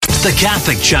The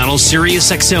Catholic Channel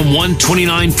Sirius XM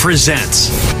 129 presents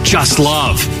Just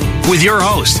Love with your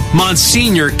host,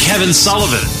 Monsignor Kevin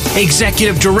Sullivan,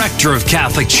 Executive Director of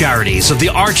Catholic Charities of the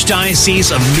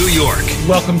Archdiocese of New York.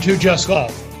 Welcome to Just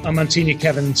Love. I'm Monsignor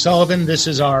Kevin Sullivan. This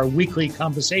is our weekly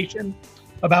conversation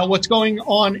about what's going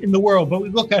on in the world, but we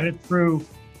look at it through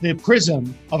the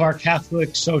prism of our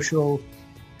Catholic social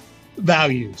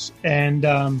values. And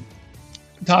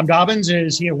Tom Dobbins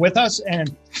is here with us,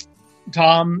 and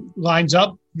Tom lines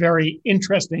up very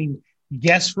interesting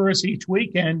guests for us each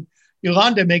week, and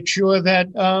Yolanda makes sure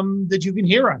that that you can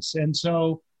hear us. And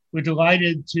so we're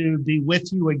delighted to be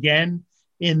with you again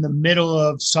in the middle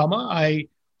of summer. I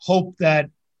hope that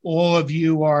all of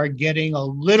you are getting a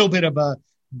little bit of a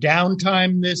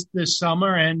downtime this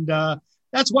summer, and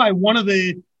that's why one of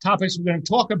the topics we're going to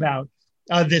talk about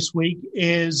this week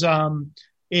is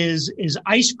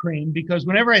ice cream, because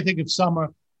whenever I think of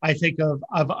summer, I think of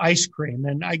ice cream.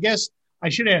 And I guess I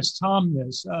should ask Tom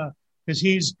this, because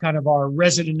he's kind of our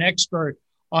resident expert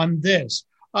on this.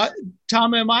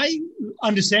 Tom, am I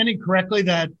understanding correctly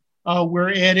that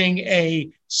we're adding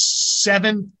a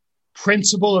seventh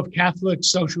principle of Catholic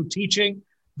social teaching,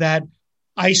 that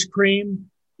ice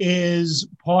cream is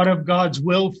part of God's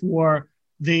will for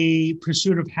the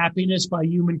pursuit of happiness by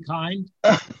humankind?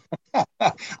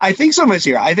 I think so,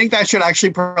 Monsieur. I think that should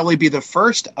actually probably be the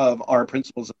first of our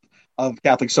principles of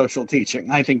Catholic social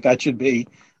teaching. I think that should be,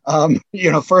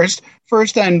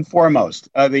 first and foremost.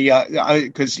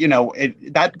 Because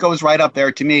that goes right up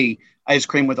there to me. Ice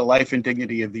cream with the life and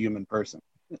dignity of the human person.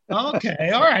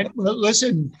 Okay, all right. Well,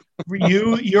 listen,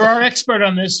 you're our expert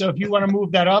on this, so if you want to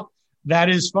move that up, that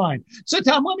is fine. So,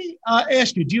 Tom, let me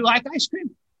ask you: do you like ice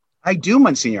cream? I do,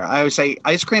 Monsignor. I would say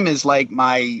ice cream is like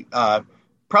my,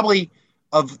 probably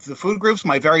of the food groups,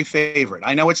 my very favorite.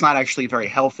 I know it's not actually very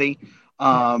healthy,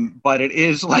 but it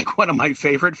is like one of my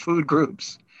favorite food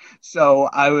groups. So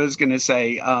I was going to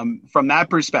say, from that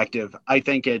perspective, I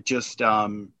think it just,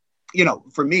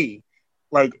 for me,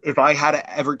 like if I had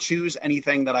to ever choose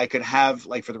anything that I could have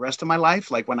like for the rest of my life,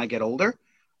 like when I get older,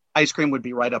 ice cream would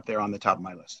be right up there on the top of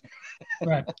my list.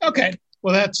 Right. Okay.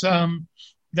 Well,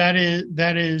 that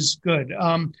is good.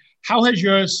 How has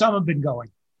your summer been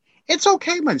going? It's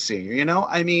okay, Monsignor.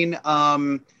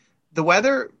 The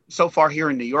weather so far here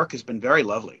in New York has been very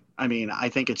lovely. I mean, I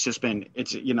think it's been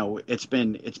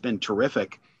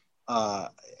terrific.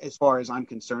 As far as I'm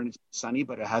concerned, it's sunny,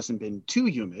 but it hasn't been too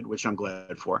humid, which I'm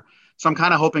glad for. So I'm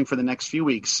kind of hoping for the next few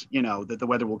weeks, that the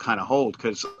weather will kind of hold,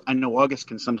 because I know August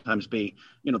can sometimes be,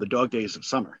 the dog days of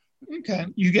summer. Okay,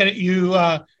 you get it.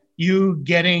 You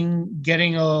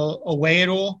getting away at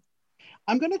all?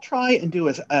 I'm going to try and do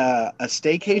a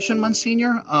staycation,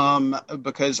 Monsignor,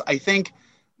 because I think,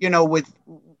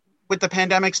 with the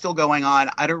pandemic still going on,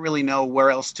 I don't really know where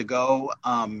else to go.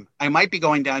 I might be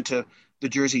going down to the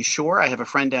Jersey Shore. I have a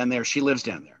friend down there. She lives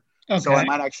down there. Okay. So I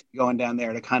might actually be going down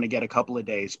there to kind of get a couple of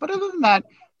days. But other than that,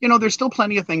 there's still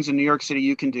plenty of things in New York City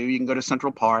you can do. You can go to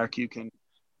Central Park. You can,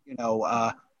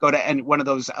 go to one of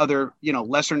those other,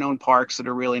 lesser known parks that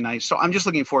are really nice. So I'm just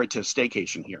looking forward to a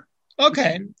staycation here.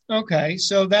 Okay.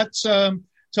 So that's, so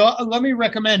let me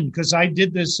recommend, because I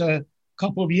did this a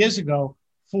couple of years ago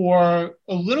for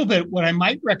a little bit. What I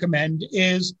might recommend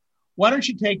is, why don't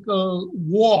you take a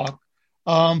walk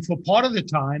for part of the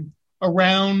time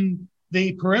around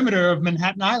the perimeter of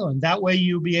Manhattan Island? That way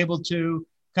you'll be able to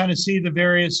kind of see the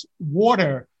various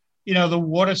water, the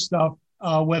water stuff,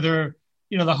 whether,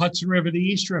 the Hudson River, the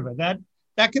East River.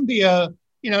 That can be a,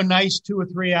 nice 2 or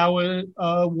 3 hour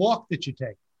walk that you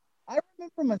take. I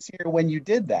remember, Monsieur, when you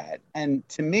did that. And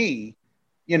to me,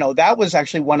 that was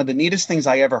actually one of the neatest things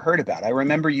I ever heard about. I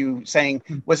remember you saying,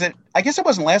 I guess it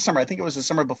wasn't last summer. I think it was the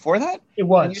summer before that. It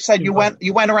was. And you said you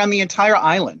went around the entire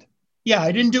island. Yeah,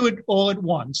 I didn't do it all at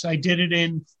once. I did it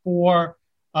in four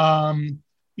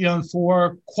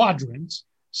quadrants.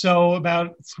 So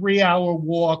about 3 hour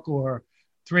walk or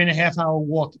 3.5 hour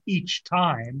walk each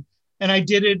time. And I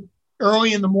did it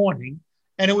early in the morning,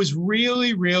 and it was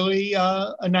really, really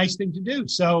a nice thing to do.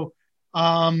 So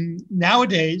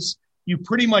nowadays you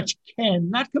pretty much can,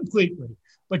 not completely,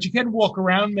 but you can walk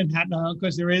around Manhattan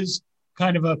because there is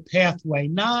kind of a pathway,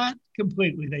 not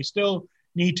completely. They still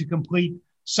need to complete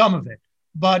some of it,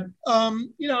 but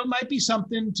it might be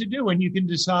something to do, and you can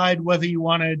decide whether you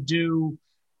want to do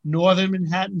northern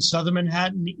Manhattan, southern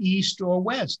Manhattan, east or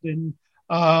west, and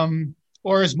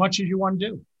or as much as you want to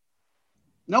do.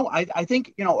 No, I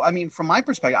think, from my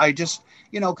perspective, I just,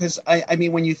 because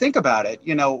when you think about it,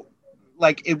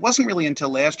 like it wasn't really until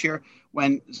last year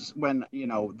when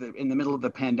in the middle of the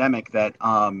pandemic that,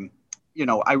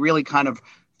 I really kind of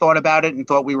thought about it and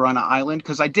thought we were on an island,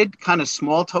 because I did kind of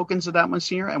small tokens of that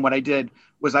Monsignor. And what I did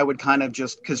was I would kind of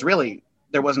just, because really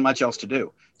there wasn't much else to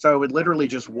do. So I would literally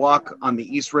just walk on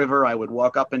the East River. I would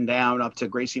walk up and down up to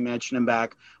Gracie Mansion and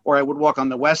back, or I would walk on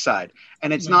the West Side.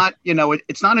 And it's not,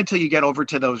 it's not until you get over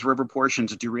to those river portions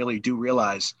that you really do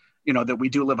realize, that we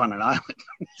do live on an island.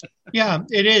 Yeah,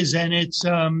 it is. And it's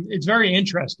very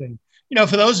interesting.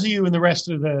 For those of you in the rest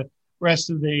of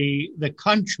the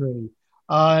country,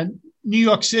 New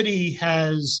York City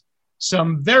has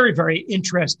some very, very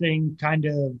interesting kind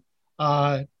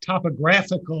of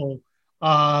topographical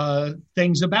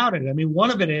things about it. I mean, one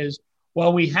of it is,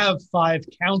 well, we have 5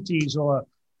 counties or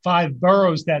 5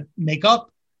 boroughs that make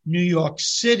up New York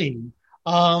City.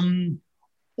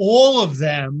 All of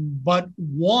them but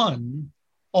one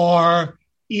are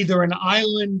either an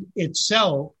island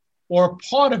itself or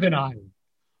part of an island.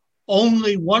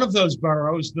 Only one of those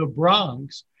boroughs, the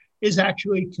Bronx, is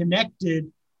actually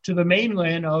connected to the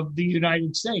mainland of the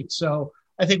United States. So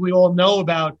I think we all know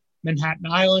about Manhattan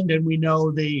Island, and we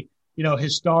know the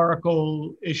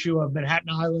historical issue of Manhattan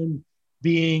Island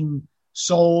being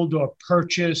sold or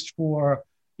purchased for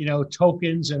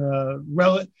tokens and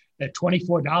at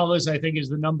 $24, I think, is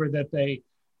the number that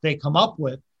they come up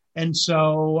with. And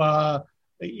so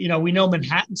we know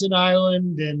Manhattan's an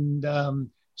island, and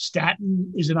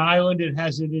Staten is an island. It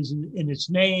has it in its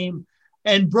name.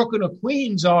 And Brooklyn or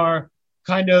Queens are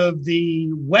kind of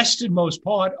the westernmost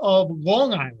part of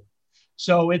Long Island.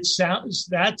 So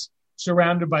that's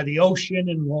surrounded by the ocean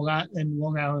and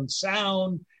Long Island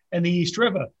Sound and the East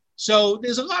River. So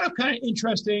there's a lot of kind of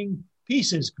interesting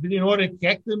pieces. In order to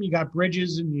connect them, you got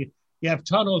bridges and you have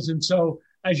tunnels. And so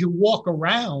as you walk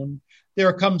around,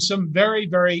 there comes some very,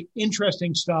 very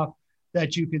interesting stuff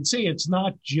that you can see. It's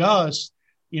not just,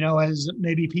 as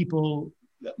maybe people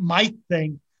might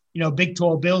think, big,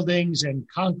 tall buildings and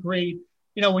concrete.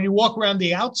 When you walk around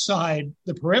the outside,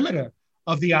 the perimeter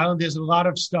of the island, there's a lot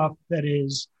of stuff that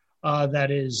is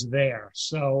there.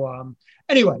 So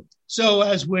anyway, so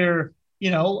as we're,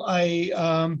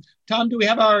 Tom, do we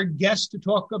have our guest to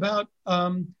talk about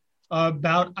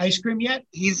ice cream yet?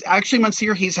 He's actually,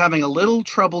 Monsieur, he's having a little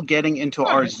trouble getting into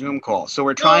our Zoom call. So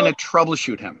we're trying to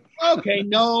troubleshoot him. Okay,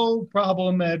 no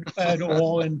problem at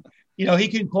all. And, he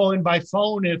can call in by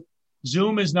phone if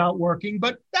Zoom is not working,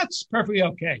 but that's perfectly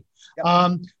okay.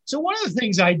 Yep. So one of the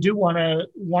things I do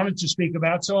wanted to speak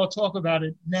about, so I'll talk about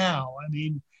it now. I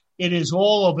mean, it is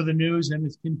all over the news and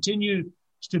it continues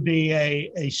to be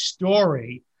a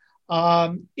story,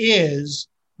 is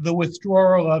the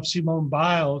withdrawal of Simone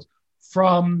Biles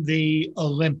from the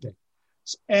Olympics.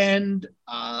 And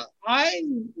I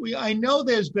know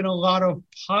there's been a lot of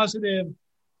positive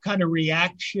kind of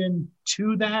reaction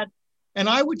to that. And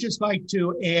I would just like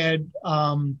to add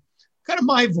kind of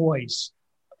my voice,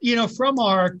 from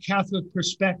our Catholic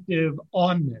perspective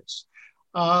on this.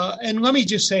 And let me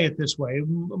just say it this way.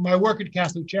 My work at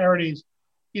Catholic Charities,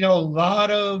 a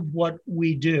lot of what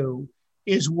we do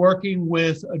is working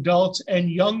with adults and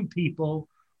young people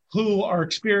who are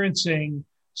experiencing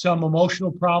some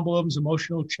emotional problems,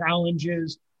 emotional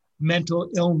challenges, mental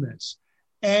illness.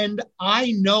 And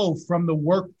I know from the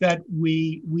work that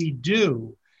we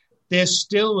do, there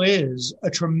still is a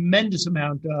tremendous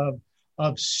amount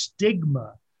of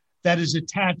stigma that is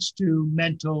attached to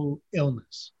mental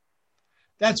illness.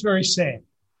 That's very sad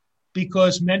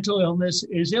because mental illness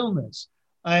is illness.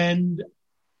 And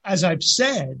as I've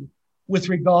said, with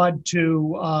regard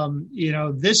to,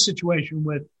 this situation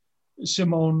with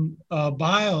Simone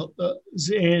Biles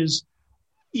is,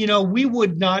 we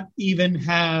would not even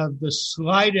have the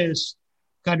slightest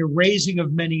kind of raising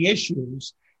of many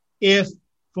issues if,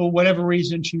 for whatever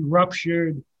reason, she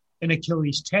ruptured an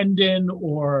Achilles tendon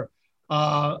or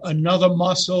another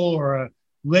muscle or a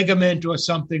ligament or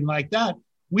something like that.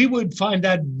 We would find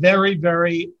that very,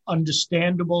 very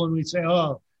understandable. And we'd say,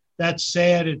 oh, that's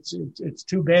sad. It's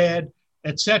too bad,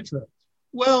 etc.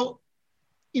 Well,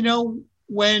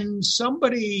 when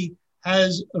somebody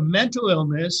has a mental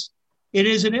illness, it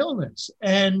is an illness.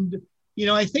 And,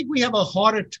 I think we have a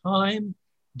harder time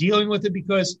dealing with it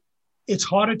because it's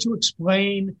harder to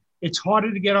explain. It's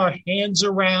harder to get our hands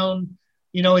around.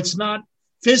 It's not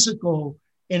physical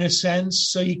in a sense,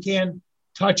 so you can't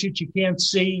touch it. You can't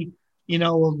see, a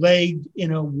leg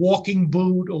in a walking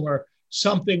boot or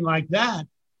something like that.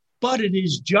 But it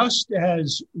is just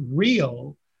as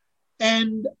real.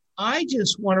 And I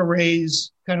just want to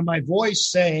raise kind of my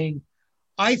voice saying,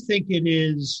 I think it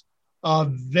is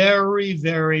very,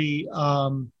 very,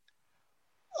 I'll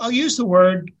use the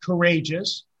word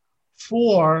courageous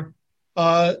for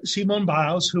Simone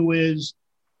Biles, who is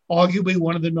arguably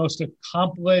one of the most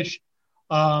accomplished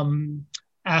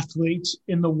athletes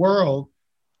in the world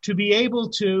to be able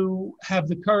to have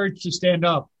the courage to stand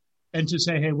up and to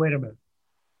say, hey, wait a minute.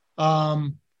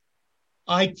 I'm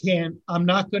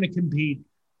not going to compete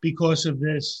because of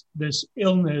this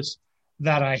illness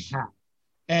that I have.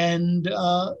 And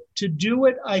to do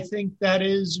it, I think that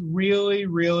is really,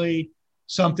 really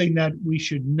something that we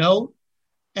should note.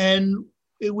 And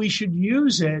we should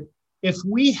use it if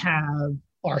we have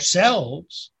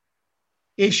ourselves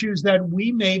issues that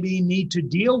we maybe need to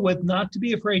deal with, not to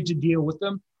be afraid to deal with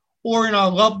them, or in our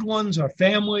loved ones, our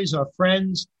families, our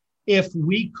friends, if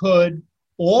we could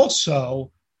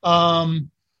also,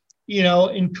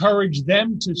 encourage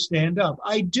them to stand up.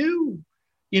 I do,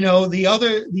 the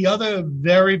other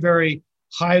very, very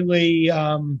highly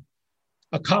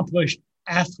accomplished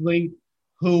athlete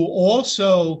who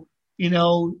also,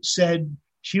 said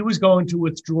she was going to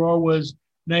withdraw was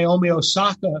Naomi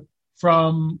Osaka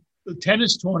from the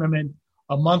tennis tournament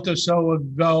a month or so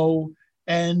ago,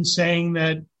 and saying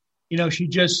that, she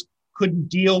just couldn't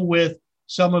deal with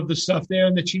some of the stuff there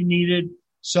and that she needed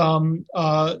some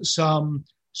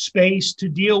space to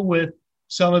deal with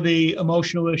some of the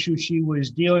emotional issues she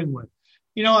was dealing with.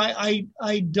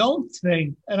 I don't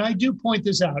think, and I do point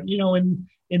this out,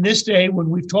 in this day when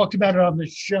we've talked about it on the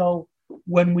show,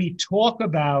 when we talk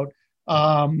about,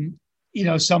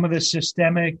 some of the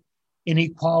systemic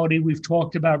inequality, we've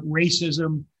talked about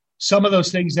racism, some of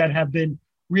those things that have been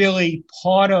really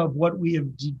part of what we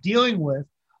have been dealing with.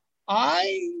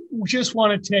 I just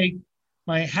want to take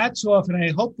my hats off, and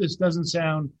I hope this doesn't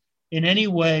sound in any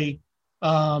way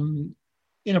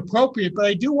inappropriate, but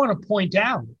I do want to point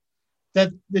out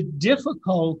that the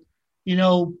difficult,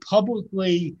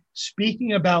 publicly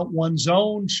speaking about one's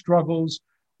own struggles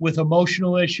with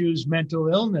emotional issues, mental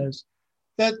illness,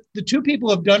 that the two people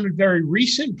who have done it very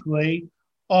recently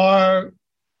are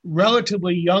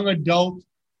relatively young adult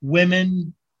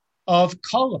women of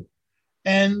color.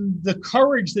 And the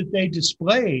courage that they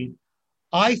displayed,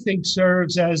 I think,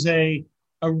 serves as a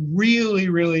really,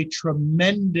 really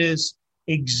tremendous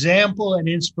example and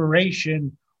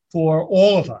inspiration for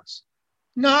all of us.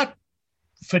 Not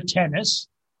for tennis,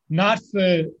 not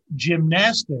for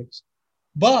gymnastics,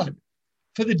 but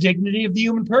for the dignity of the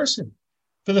human person,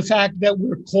 for the fact that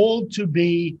we're called to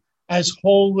be as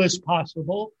whole as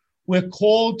possible. We're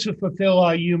called to fulfill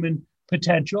our human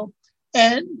potential.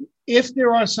 And if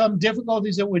there are some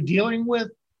difficulties that we're dealing with,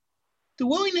 the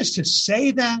willingness to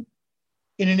say that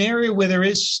in an area where there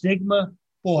is stigma,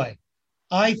 boy,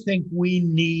 I think we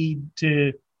need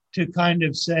to kind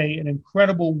of say an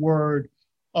incredible word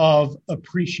of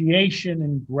appreciation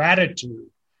and gratitude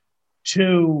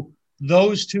to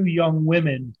those two young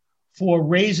women for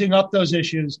raising up those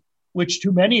issues, which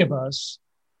too many of us,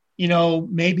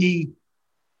 maybe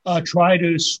try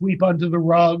to sweep under the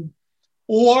rug,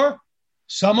 or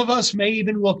some of us may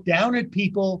even look down at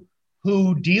people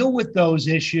who deal with those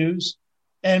issues,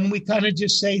 and we kind of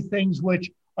just say things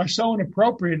which are so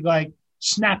inappropriate, like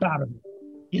snap out of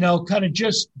it, kind of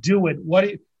just do it.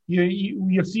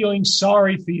 You're feeling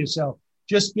sorry for yourself.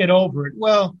 Just get over it.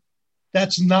 Well,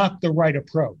 that's not the right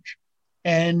approach.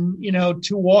 And,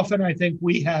 too often I think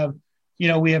we have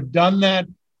done that.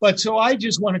 But so I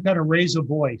just want to kind of raise a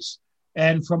voice.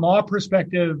 And from our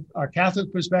perspective, our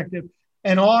Catholic perspective,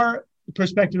 and our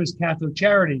perspective as Catholic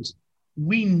Charities,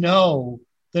 we know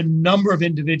the number of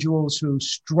individuals who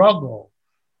struggle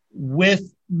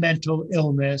with mental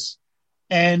illness.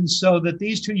 And so that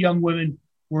these two young women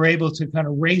were able to kind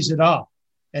of raise it up.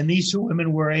 And these two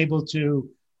women were able to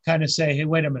kind of say, hey,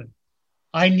 wait a minute,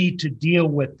 I need to deal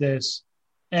with this.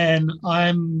 And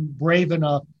I'm brave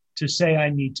enough to say I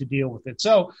need to deal with it.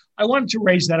 So I wanted to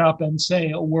raise that up and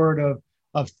say a word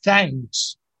of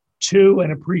thanks to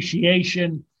and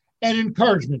appreciation and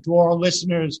encouragement to our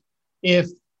listeners. If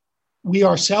we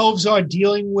ourselves are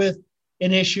dealing with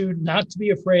an issue, not to be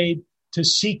afraid to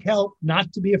seek help,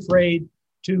 not to be afraid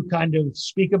to kind of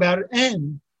speak about it.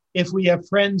 And if we have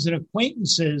friends and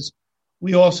acquaintances,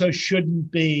 we also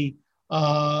shouldn't be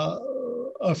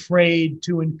afraid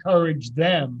to encourage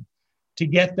them to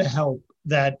get the help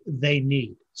that they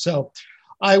need. So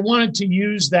I wanted to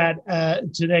use that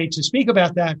today to speak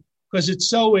about that, because it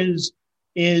so is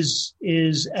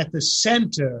at the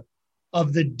center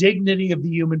of the dignity of the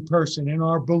human person. And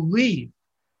our belief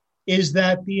is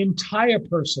that the entire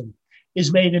person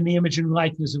is made in the image and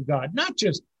likeness of God, not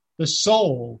just the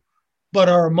soul, but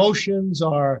our emotions,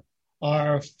 our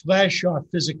flesh, our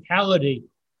physicality,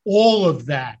 all of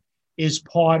that is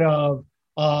part of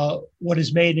what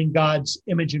is made in God's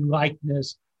image and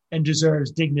likeness and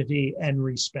deserves dignity and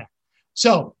respect.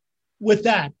 So with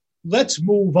that, let's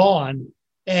move on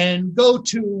and go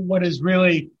to what is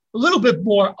really a little bit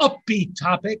more upbeat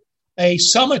topic, a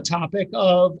summer topic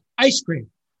of ice cream.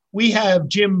 We have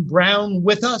Jim Brown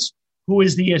with us, who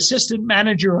is the assistant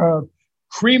manager of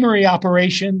Creamery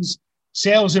operations,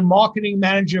 sales and marketing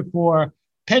manager for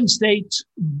Penn State's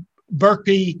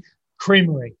Berkey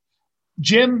Creamery.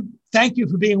 Jim, thank you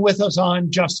for being with us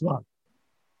on Just Love.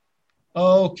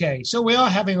 Okay, so we are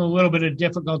having a little bit of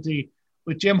difficulty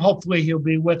with Jim. Hopefully he'll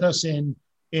be with us in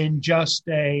just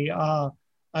a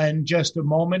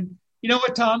moment. You know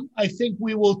what, Tom? I think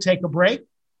we will take a break.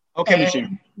 Okay,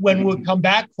 Machine. When we'll come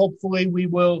back, hopefully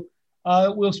we'll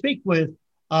speak with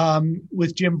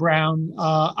Jim Brown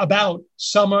about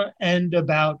summer and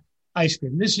about ice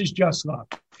cream. This is Just Love.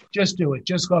 Just do it.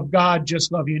 Just love God.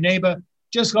 Just love your neighbor.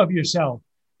 Just love yourself.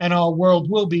 And our world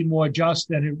will be more just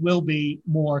and it will be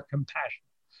more compassionate.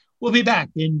 We'll be back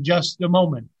in just a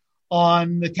moment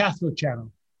on the Catholic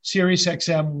Channel, Sirius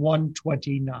XM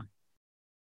 129.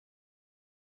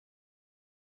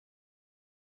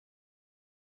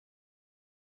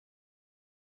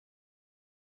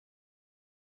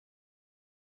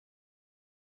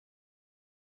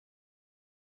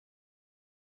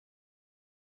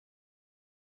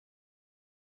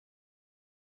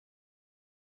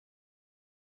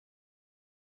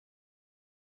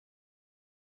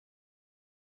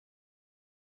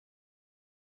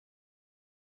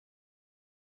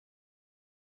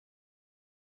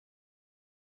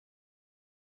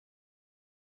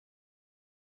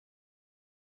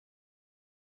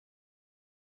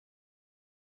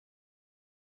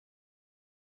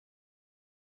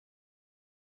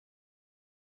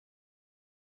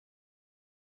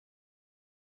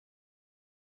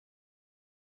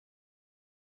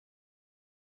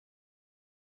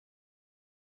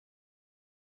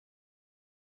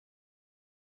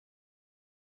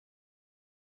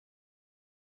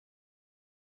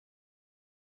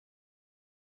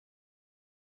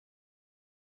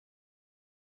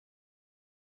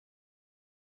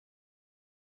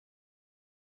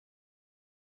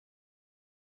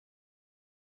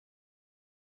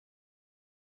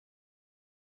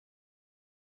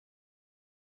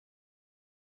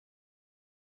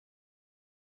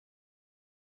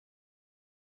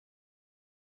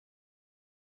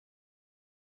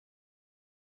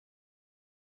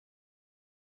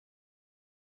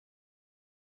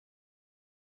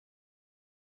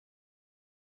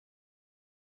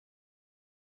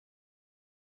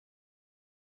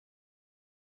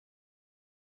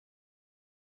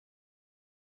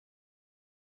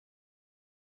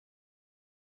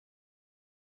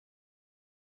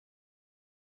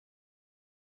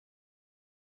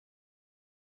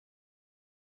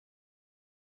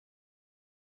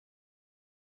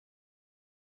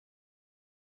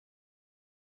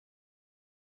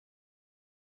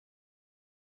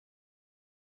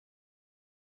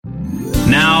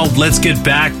 Now, let's get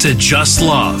back to Just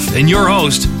Love and your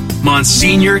host,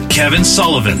 Monsignor Kevin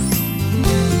Sullivan.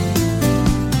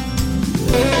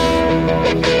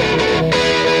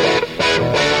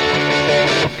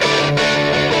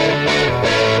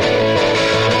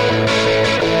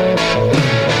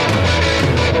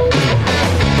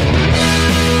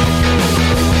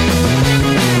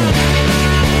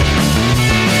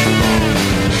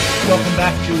 Welcome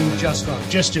back to Just Love.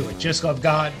 Just do it. Just love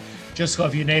God. Just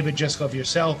love your neighbor, just love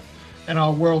yourself, and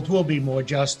our world will be more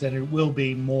just and it will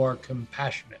be more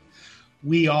compassionate.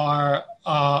 We are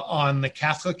on the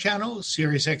Catholic Channel,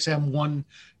 Sirius XM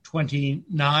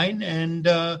 129,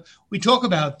 and we talk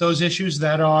about those issues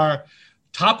that are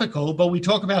topical, but we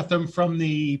talk about them from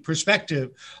the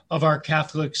perspective of our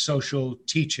Catholic social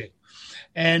teaching.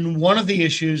 And one of the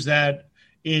issues that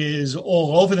is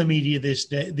all over the media these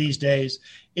days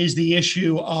is the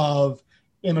issue of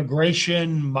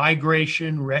immigration,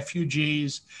 migration,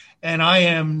 refugees. And I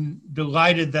am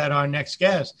delighted that our next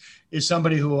guest is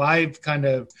somebody who I've kind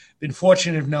of been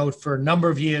fortunate to know for a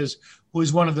number of years, who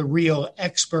is one of the real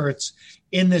experts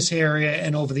in this area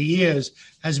and over the years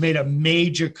has made a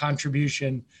major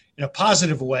contribution in a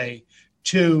positive way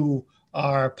to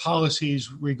our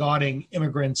policies regarding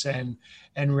immigrants and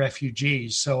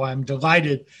refugees. So I'm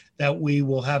delighted that we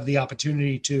will have the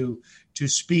opportunity to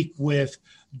speak with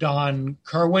Don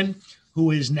Kerwin,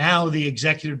 who is now the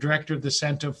executive director of the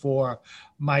Center for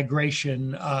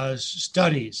Migration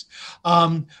Studies.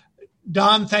 Don,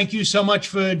 thank you so much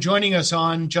for joining us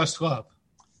on Just Love.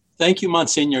 Thank you,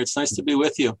 Monsignor. It's nice to be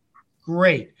with you.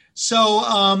 Great.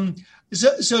 So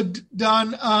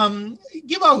Don,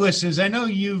 give our listeners, I know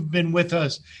you've been with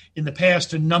us in the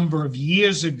past a number of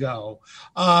years ago,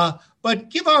 but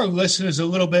give our listeners a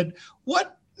little bit,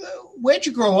 where'd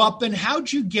you grow up and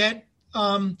how'd you get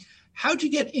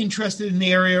interested in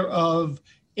the area of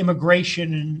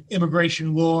immigration and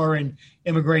immigration law and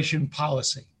immigration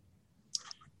policy?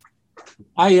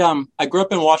 I grew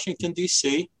up in Washington,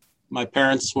 D.C. My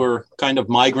parents were kind of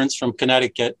migrants from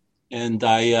Connecticut, and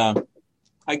I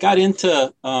got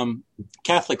into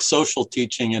Catholic social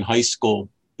teaching in high school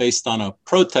based on a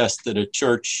protest at a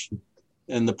church,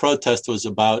 and the protest was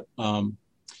about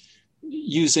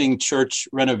using church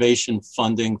renovation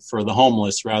funding for the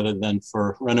homeless rather than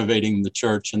for renovating the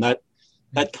church. And that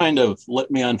kind of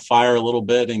lit me on fire a little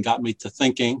bit and got me to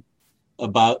thinking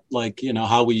about, like,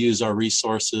 how we use our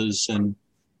resources and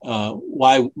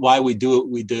why we do what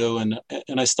we do. And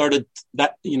I started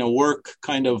that, work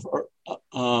kind of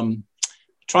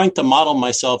trying to model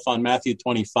myself on Matthew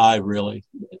 25, really.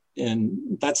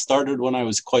 And that started when I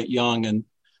was quite young. And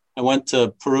I went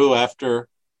to Peru after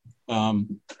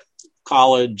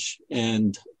college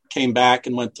and came back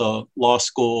and went to law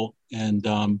school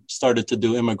and started to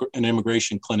do an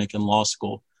immigration clinic in law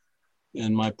school.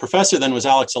 And my professor then was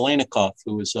Alex Alenikoff,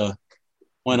 who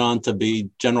went on to be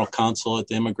general counsel at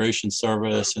the Immigration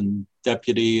Service and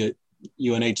deputy at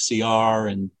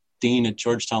UNHCR and dean at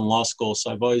Georgetown Law School.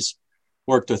 So I've always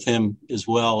worked with him as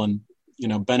well and,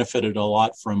 benefited a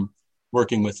lot from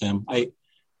working with him.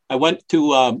 I went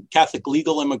to Catholic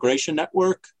Legal Immigration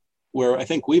Network, where I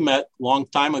think we met a long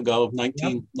time ago,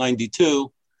 1992.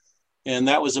 Yep. And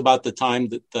that was about the time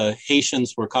that the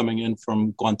Haitians were coming in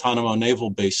from Guantanamo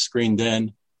Naval Base screened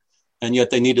in, and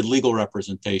yet they needed legal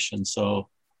representation. So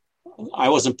I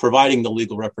wasn't providing the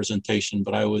legal representation,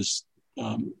 but I was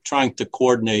trying to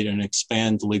coordinate and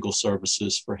expand legal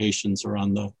services for Haitians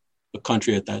around the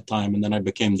country at that time. And then I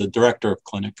became the director of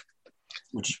clinic,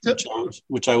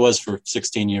 which I was for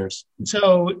 16 years.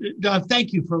 So, Don,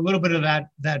 thank you for a little bit of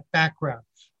that background.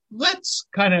 Let's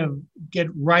kind of get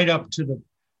right up to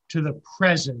the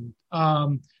present,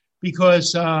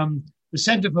 because the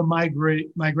Center for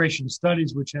Migration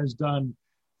Studies, which has done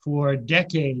for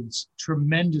decades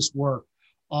tremendous work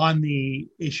on the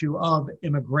issue of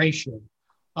immigration.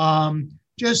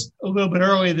 Just a little bit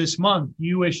earlier this month,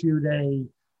 you issued a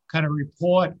kind of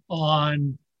report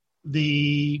on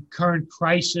the current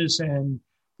crisis and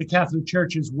the Catholic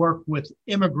Church's work with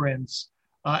immigrants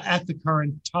at the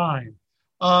current time.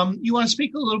 You want to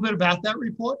speak a little bit about that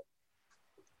report?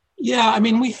 Yeah,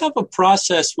 we have a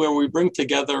process where we bring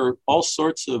together all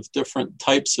sorts of different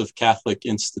types of Catholic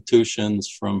institutions,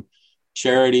 from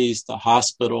charities to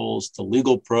hospitals to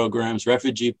legal programs,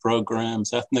 refugee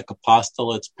programs, ethnic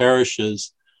apostolates,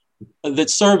 parishes that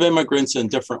serve immigrants in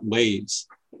different ways.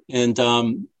 And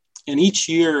each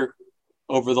year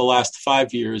over the last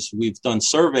 5 years, we've done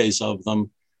surveys of them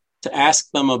to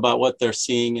ask them about what they're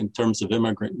seeing in terms of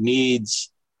immigrant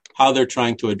needs, how they're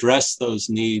trying to address those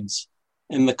needs,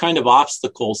 and the kind of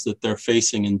obstacles that they're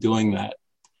facing in doing that.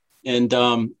 And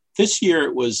this year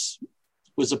it was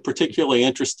a particularly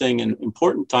interesting and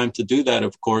important time to do that,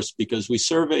 of course, because we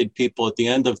surveyed people at the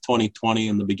end of 2020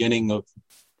 and the beginning of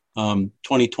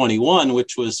 2021,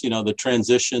 which was, the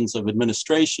transitions of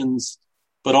administrations,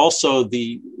 but also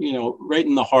right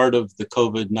in the heart of the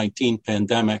COVID-19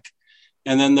 pandemic.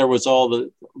 And then there was all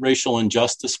the racial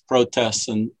injustice protests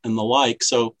and the like.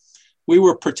 So we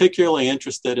were particularly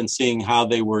interested in seeing how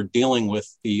they were dealing with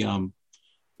and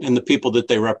the people that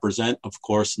they represent, of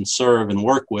course, and serve and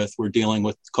work with, were dealing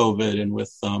with COVID and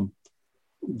with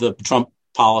the Trump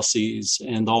policies.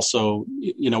 And also,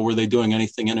 were they doing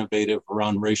anything innovative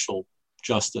around racial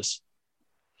justice?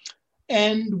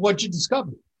 And what'd you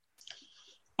discover?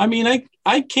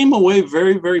 I came away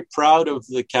very, very proud of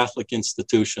the Catholic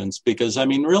institutions because,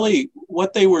 really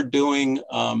what they were doing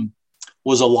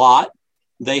was a lot.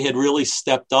 They had really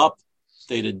stepped up.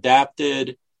 They'd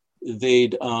adapted.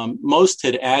 Most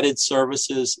had added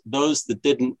services. Those that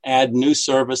didn't add new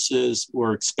services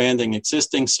were expanding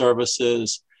existing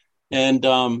services. And,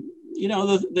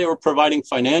 they were providing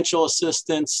financial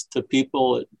assistance to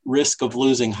people at risk of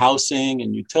losing housing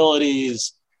and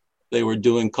utilities. They were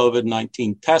doing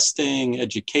COVID-19 testing,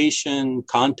 education,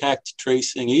 contact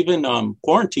tracing, even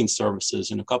quarantine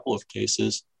services in a couple of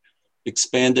cases,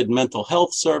 expanded mental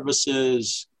health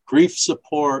services, grief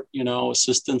support,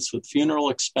 assistance with funeral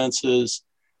expenses,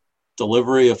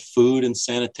 delivery of food and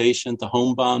sanitation to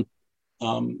homebound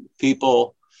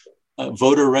people,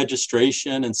 voter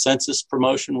registration and census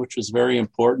promotion, which was very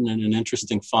important and an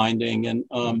interesting finding, and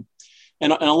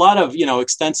a lot of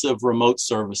extensive remote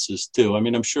services too.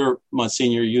 I'm sure,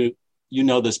 Monsignor, you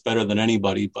know this better than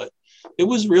anybody, but it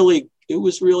was really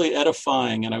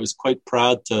edifying, and I was quite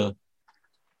proud to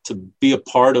be a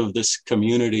part of this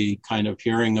community, kind of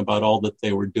hearing about all that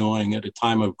they were doing at a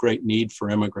time of great need for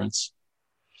immigrants.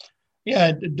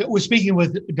 Yeah, we're speaking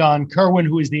with Don Kerwin,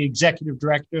 who is the executive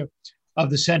director of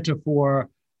the Center for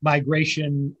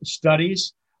Migration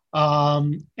Studies.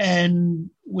 And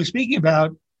we're speaking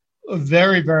about a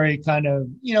very, very kind of,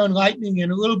 enlightening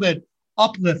and a little bit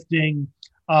uplifting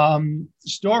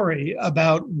story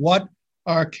about what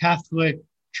our Catholic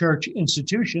Church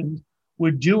institutions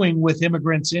were doing with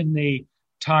immigrants in the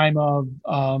time of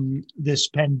this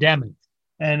pandemic.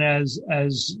 And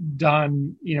as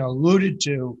Don, alluded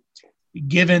to,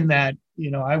 given that,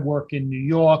 I work in New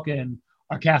York and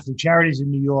our Catholic Charities in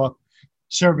New York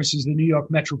services the New York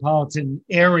metropolitan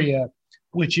area,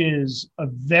 which is a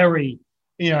very,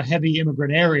 heavy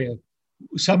immigrant area.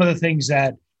 Some of the things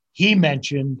that he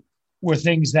mentioned were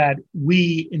things that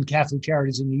we in Catholic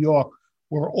Charities in New York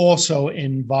were also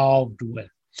involved with.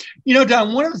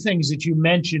 Don, one of the things that you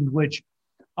mentioned, which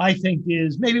I think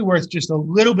is maybe worth just a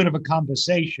little bit of a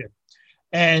conversation,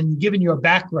 and given your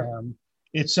background,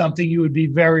 it's something you would be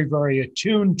very, very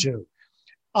attuned to.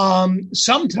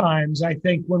 Sometimes I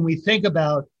think when we think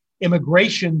about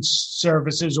immigration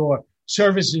services or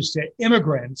services to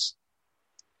immigrants,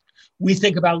 we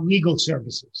think about legal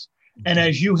services. And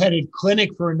as you headed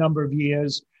clinic for a number of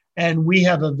years, and we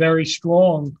have a very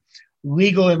strong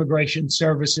legal immigration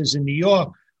services in New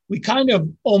York, we kind of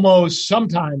almost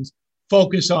sometimes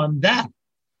focus on that.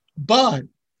 But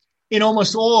in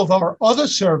almost all of our other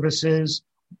services,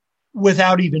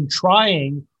 without even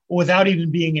trying or without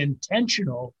even being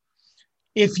intentional,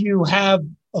 if you have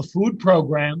a food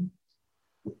program,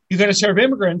 you're going to serve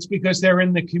immigrants because they're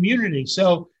in the community.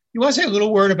 So you want to say a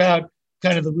little word about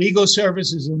kind of the legal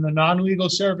services and the non-legal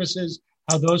services,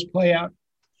 how those play out?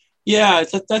 Yeah,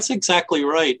 that's exactly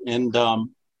right. And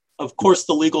of course,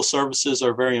 the legal services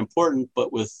are very important.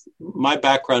 But with my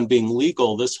background being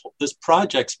legal, this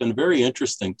project's been very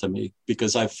interesting to me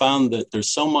because I've found that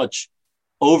there's so much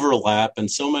overlap and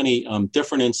so many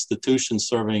different institutions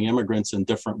serving immigrants in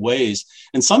different ways,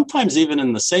 and sometimes even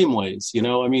in the same ways.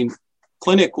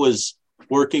 Clinic was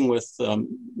working with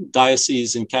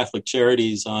dioceses and Catholic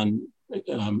Charities on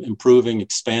improving,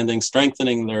 expanding,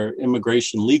 strengthening their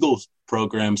immigration legal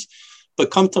programs.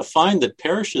 But come to find that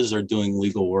parishes are doing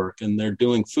legal work and they're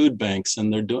doing food banks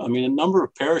and they're doing, a number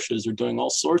of parishes are doing all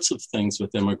sorts of things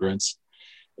with immigrants.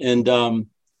 And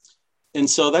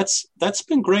so that's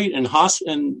been great. And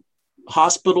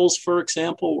hospitals, for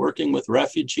example, working with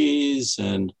refugees,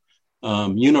 and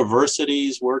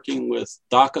universities working with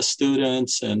DACA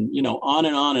students, and on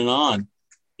and on and on.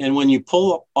 And when you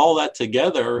pull all that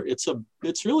together,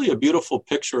 it's really a beautiful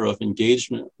picture of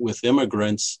engagement with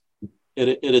immigrants at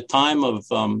a time of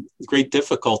great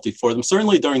difficulty for them.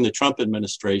 Certainly during the Trump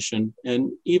administration,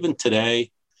 and even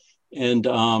today, and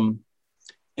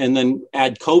then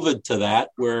add COVID to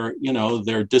that, where,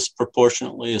 they're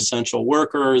disproportionately essential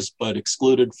workers, but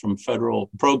excluded from federal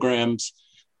programs.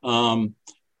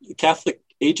 Catholic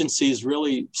agencies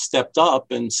really stepped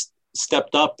up in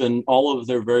all of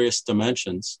their various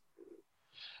dimensions.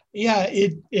 Yeah,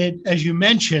 it as you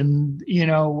mentioned,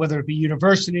 whether it be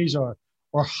universities or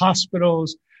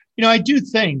hospitals, I do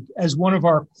think as one of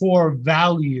our core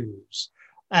values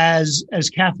as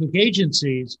Catholic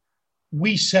agencies,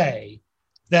 we say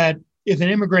that if an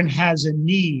immigrant has a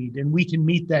need and we can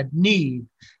meet that need,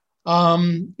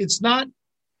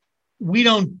 we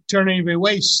don't turn anybody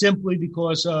away simply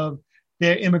because of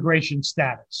their immigration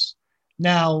status.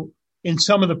 Now, in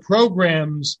some of the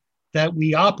programs that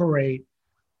we operate,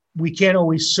 we can't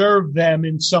always serve them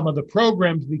in some of the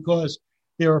programs because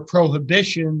there are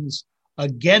prohibitions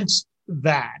against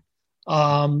that.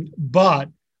 But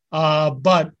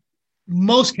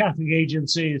most Catholic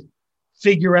agencies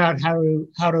figure out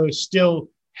how to still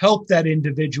help that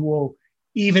individual,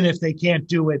 even if they can't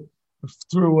do it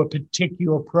through a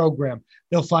particular program.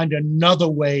 They'll find another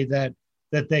way that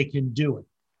they can do it.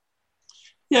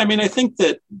 Yeah, I think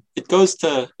that it goes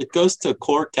to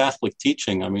core Catholic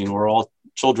teaching. We're all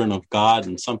children of God,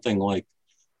 and something like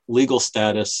legal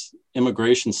status,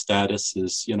 immigration status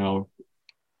is,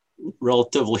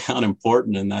 relatively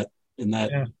unimportant in that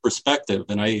perspective.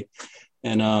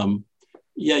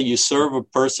 You serve a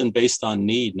person based on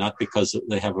need, not because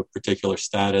they have a particular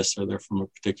status or they're from a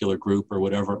particular group or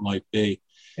whatever it might be.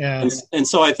 Yeah. And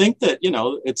so I think that,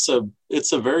 it's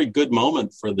a very good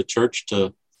moment for the church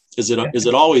to, as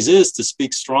it always is, to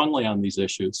speak strongly on these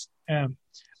issues.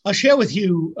 I'll share with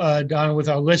you, Donna, with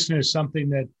our listeners, something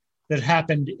that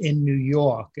happened in New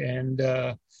York. And,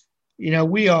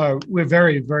 we're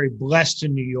very, very blessed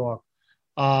in New York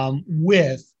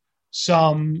with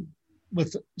some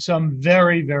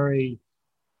very, very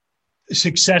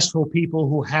successful people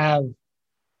who have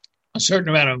a certain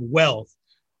amount of wealth,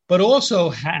 but also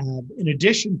have, in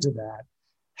addition to that,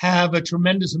 have a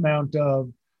tremendous amount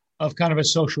of kind of a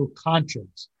social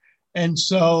conscience. And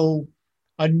so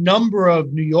a number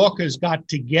of New Yorkers got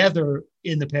together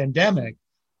in the pandemic,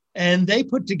 and they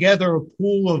put together a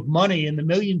pool of money in the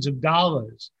millions of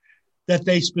dollars that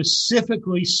they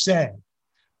specifically said,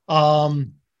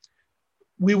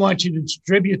 we want you to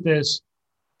distribute this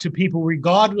to people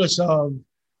regardless of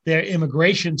their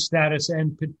immigration status.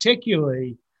 And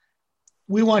particularly,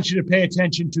 we want you to pay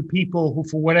attention to people who,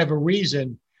 for whatever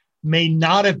reason, may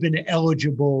not have been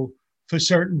eligible for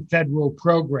certain federal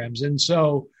programs. And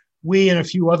so we and a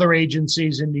few other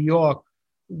agencies in New York,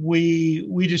 we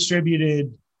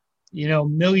distributed,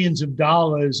 millions of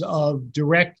dollars of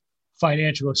direct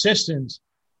financial assistance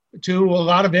to a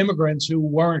lot of immigrants who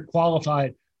weren't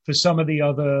qualified for some of the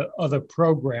other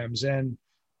programs. And,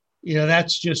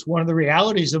 that's just one of the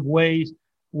realities of ways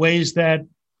that,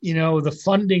 the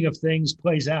funding of things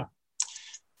plays out.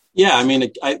 Yeah. I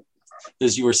mean,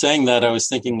 as you were saying that, I was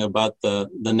thinking about the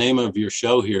name of your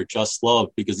show here, Just Love,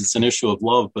 because it's an issue of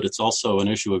love, but it's also an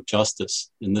issue of justice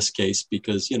in this case,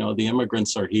 because, the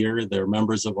immigrants are here. They're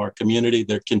members of our community.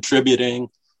 They're contributing.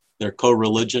 They're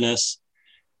co-religionists.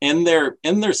 And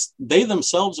they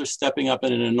themselves are stepping up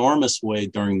in an enormous way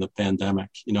during the pandemic,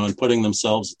 and putting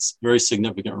themselves at very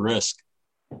significant risk.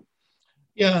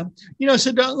 Yeah.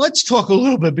 So let's talk a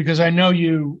little bit, because I know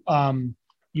you can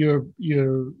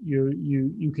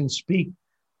speak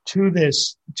to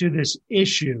this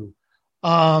issue.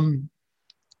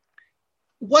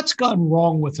 What's gone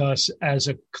wrong with us as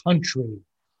a country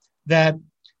that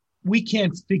we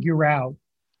can't figure out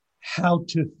how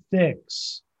to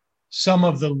fix some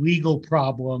of the legal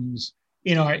problems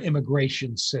in our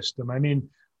immigration system? I mean,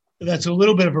 that's a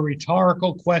little bit of a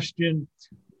rhetorical question,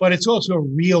 but it's also a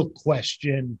real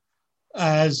question.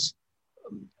 Are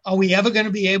we ever going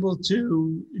to be able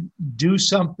to do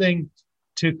something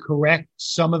to correct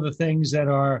some of the things that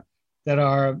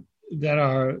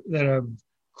have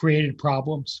created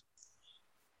problems?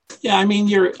 Yeah,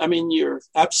 you're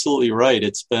absolutely right.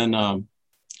 It's been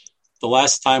the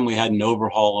last time we had an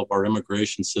overhaul of our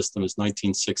immigration system is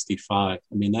 1965.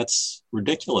 That's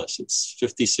ridiculous. It's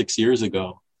 56 years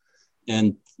ago,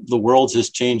 and the world has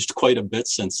changed quite a bit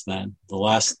since then. The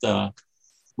last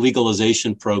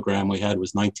legalization program we had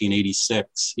was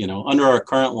 1986. Under our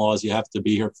current laws, you have to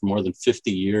be here for more than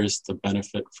 50 years to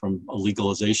benefit from a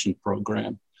legalization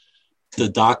program. The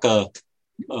DACA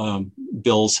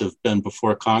bills have been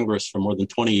before Congress for more than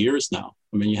 20 years now.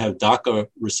 You have DACA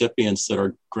recipients that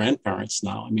are grandparents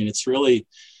now. It's really,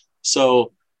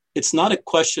 so it's not a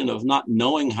question of not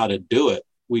knowing how to do it.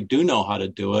 We do know how to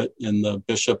do it, and the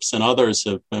bishops and others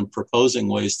have been proposing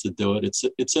ways to do it.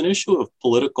 It's an issue of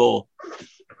political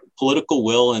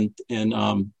will, and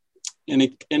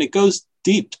it goes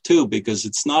deep too, because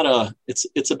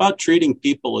it's about treating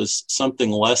people as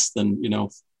something less than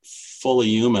fully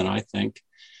human, I think.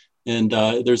 And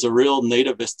there's a real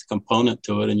nativist component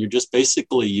to it, and you're just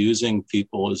basically using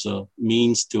people as a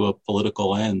means to a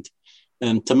political end.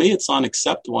 And to me, it's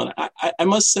unacceptable. And I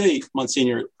must say,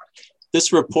 Monsignor,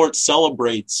 this report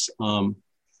celebrates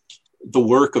the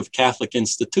work of Catholic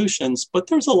institutions, but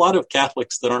there's a lot of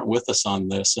Catholics that aren't with us on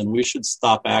this, and we should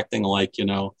stop acting like,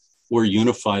 we're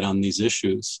unified on these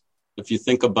issues. If you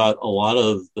think about a lot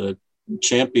of the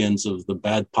champions of the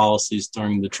bad policies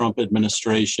during the Trump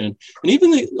administration, and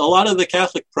even a lot of the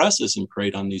Catholic press isn't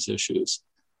great on these issues.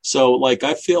 So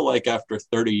I feel like after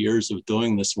 30 years of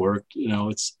doing this work,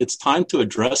 it's time to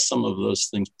address some of those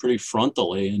things pretty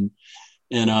frontally.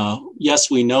 And yes,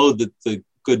 we know that the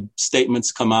good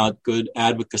statements come out, good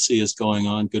advocacy is going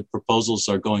on, good proposals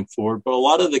are going forward, but a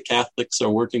lot of the Catholics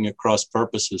are working at cross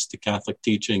purposes to Catholic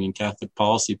teaching and Catholic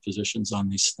policy positions on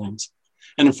these things.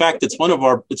 And in fact, it's one of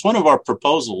our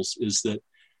proposals is that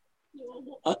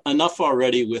enough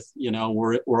already with,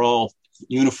 we're all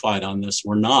unified on this.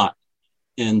 We're not.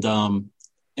 And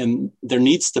there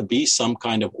needs to be some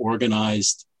kind of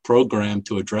organized program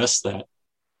to address that.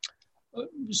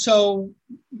 So,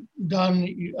 Don,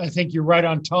 I think you're right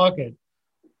on target.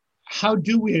 How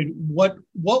do we,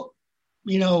 we'll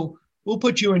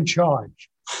put you in charge.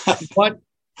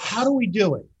 How do we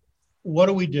do it? What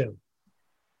do we do?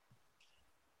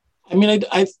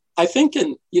 I think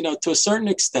to a certain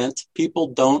extent,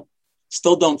 people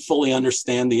still don't fully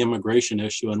understand the immigration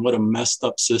issue and what a messed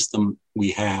up system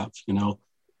we have.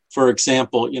 For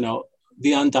example,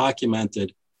 the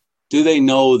undocumented, do they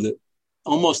know that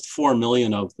almost 4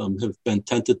 million of them have been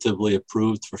tentatively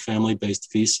approved for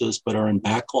family-based visas, but are in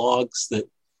backlogs that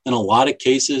in a lot of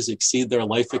cases exceed their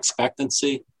life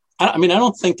expectancy? I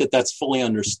don't think that that's fully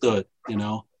understood,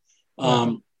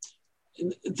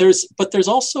 there's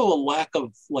also a lack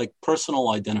of like personal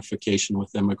identification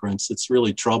with immigrants. It's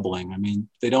really troubling. I mean,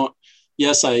 they don't,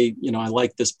 yes, I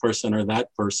like this person or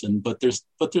that person, but there's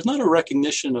not a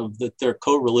recognition of that they're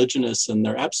co-religionists and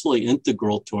they're absolutely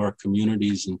integral to our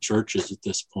communities and churches at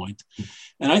this point.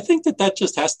 And I think that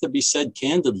just has to be said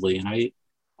candidly. And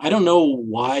I don't know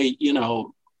why,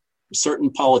 certain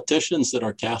politicians that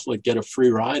are Catholic get a free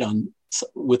ride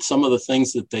with some of the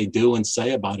things that they do and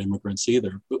say about immigrants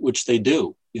either, but which they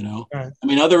do, Right. I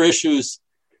mean, other issues,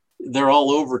 they're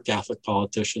all over Catholic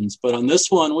politicians, but on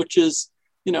this one, which is,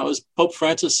 as Pope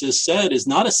Francis has said, is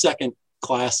not a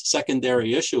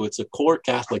secondary issue. It's a core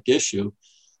Catholic issue.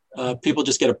 People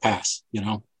just get a pass,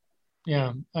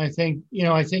 Yeah, I think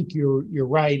you're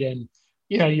right. And,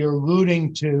 you're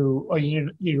alluding to, or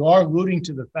you are alluding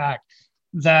to the fact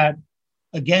that,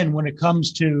 again, when it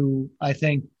comes to, I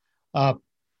think,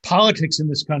 politics in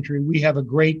this country, we have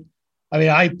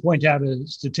I point out a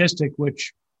statistic,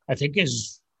 which I think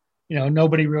is,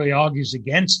 nobody really argues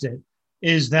against it,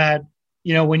 is that,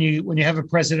 when you have a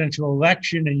presidential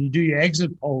election and you do your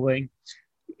exit polling,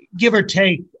 give or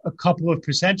take a couple of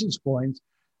percentage points,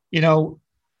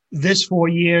 this 4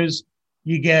 years,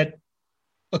 you get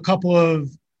a couple of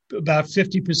about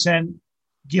 50%,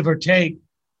 give or take,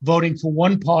 voting for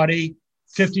one party,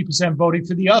 50% voting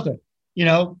for the other,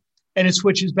 and it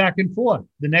switches back and forth.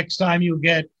 The next time you'll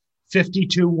get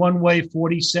 52 one way,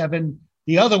 47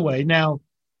 the other way. Now,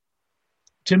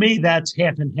 to me, that's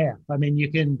half and half. I mean, you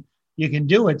can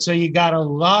do it. So you got a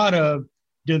lot of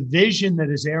division that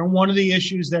is there. And one of the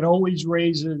issues that always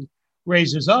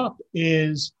raises up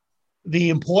is the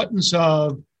importance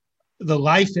of the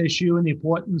life issue and the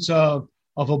importance of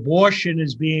abortion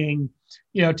as being,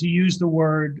 to use the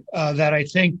word that I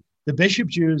think the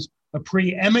bishops use, a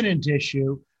preeminent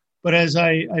issue. But as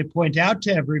I point out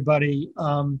to everybody,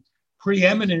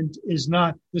 preeminent is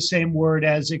not the same word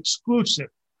as exclusive.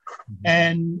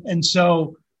 Mm-hmm. And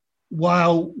so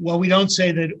while we don't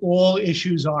say that all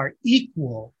issues are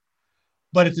equal,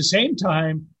 but at the same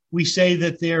time, we say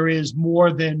that there is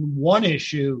more than one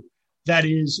issue that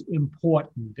is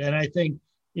important. And I think,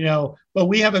 but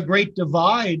we have a great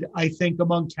divide, I think,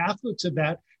 among Catholics of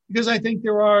that, because I think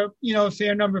there are, a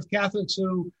fair number of Catholics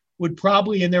who would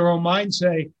probably in their own mind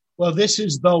say, well, this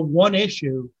is the one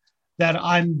issue that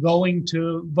I'm going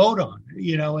to vote on,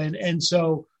 and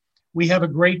so we have a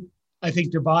great, I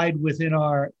think, divide within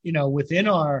our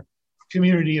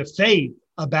community of faith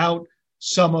about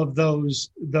some of those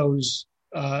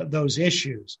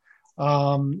issues.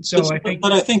 But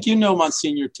I think,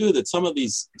 Monsignor, too, that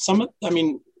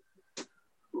a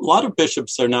lot of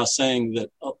bishops are now saying that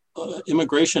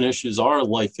immigration issues are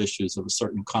life issues of a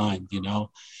certain kind,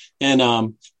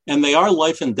 and they are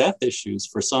life and death issues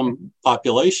for some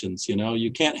populations.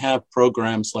 You can't have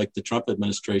programs like the Trump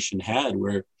administration had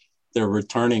where they're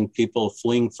returning people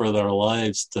fleeing for their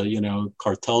lives to,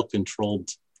 cartel-controlled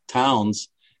towns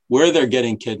where they're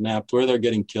getting kidnapped, where they're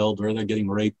getting killed, where they're getting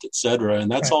raped, et cetera. And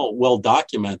that's all well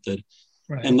documented.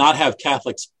 Right. And not have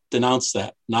Catholics denounce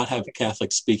that, not have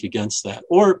Catholics speak against that.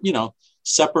 Or,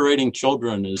 separating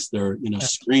children as they're,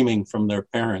 screaming from their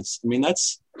parents. I mean,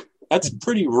 that's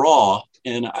pretty raw.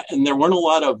 And there weren't a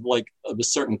lot of a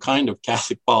certain kind of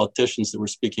Catholic politicians that were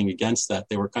speaking against that.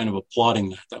 They were kind of applauding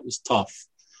that. That was tough.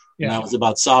 Yeah. And that was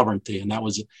about sovereignty. And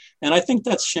I think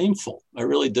that's shameful. I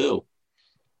really do.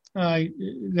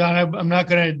 I'm not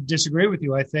going to disagree with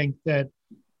you. I think that,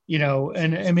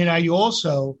 and I mean, I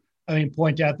also,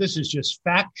 point out, this is just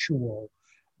factual,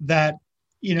 that,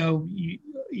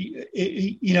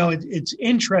 it's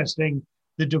interesting,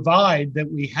 the divide that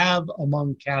we have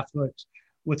among Catholics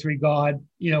with regard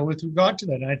to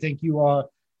that. And I think you are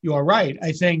right.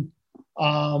 I think,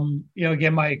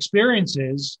 again, my experience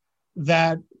is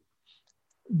that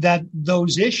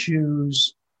those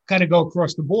issues kind of go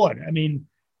across the board. I mean,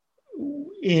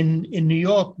 in New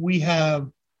York, we have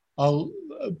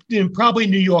probably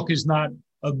New York is not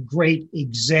a great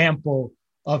example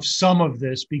of some of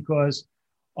this, because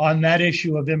on that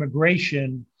issue of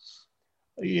immigration,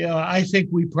 I think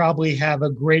we probably have a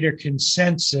greater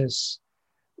consensus,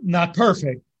 not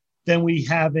perfect, than we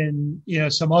have in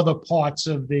some other parts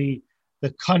of the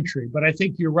country. But I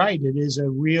think you're right; it is a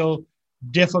real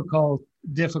difficult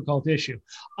issue.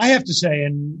 I have to say,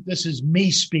 and this is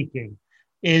me speaking,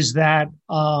 is that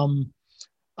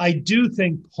I do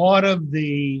think part of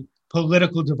the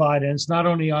political divide, and it's not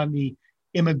only on the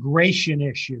immigration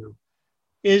issue,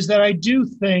 is that I do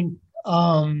think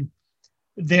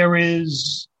there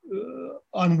is,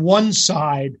 on one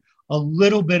side, a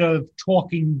little bit of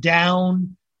talking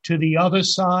down to the other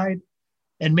side,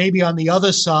 and maybe on the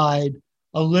other side,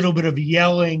 a little bit of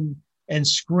yelling and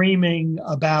screaming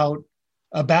about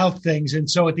things. And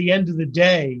so at the end of the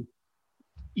day,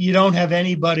 you don't have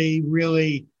anybody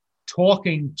really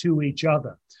talking to each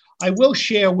other. I will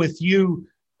share with you,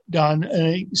 Don,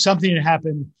 something that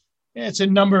happened, it's a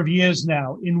number of years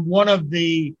now, in one of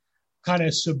the kind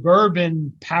of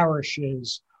suburban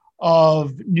parishes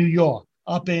of New York,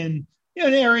 up in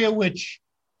an area which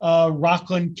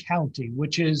Rockland County,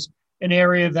 which is an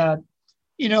area that,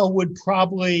 would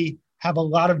probably have a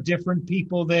lot of different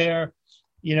people there.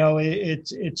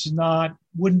 It's not,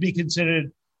 wouldn't be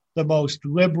considered the most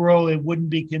liberal. It wouldn't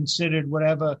be considered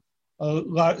whatever,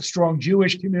 strong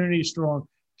Jewish community, strong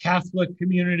Catholic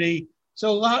community. So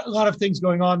a lot of things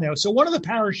going on there. So one of the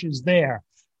parishes there,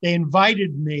 they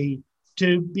invited me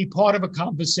to be part of a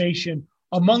conversation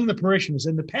among the parishioners.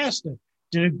 And the pastor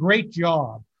did a great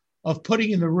job of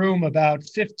putting in the room about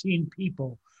 15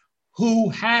 people who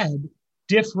had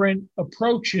different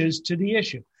approaches to the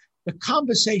issue. The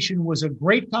conversation was a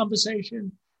great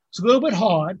conversation. It's a little bit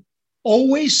hard,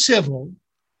 always civil,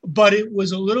 but it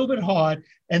was a little bit hard.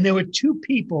 And there were two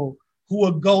people who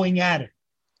were going at it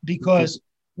because,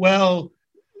 well,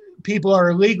 people are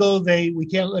illegal. We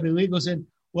can't let illegals in.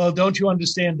 Well, don't you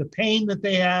understand the pain that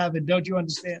they have? And don't you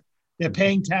understand they're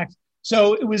paying tax?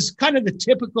 So it was kind of the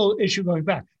typical issue going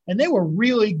back. And they were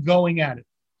really going at it.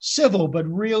 Civil, but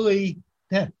really.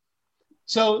 Yeah.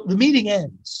 So the meeting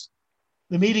ends.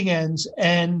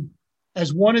 And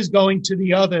as one is going to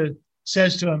the other,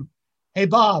 says to him, "Hey,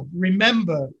 Bob,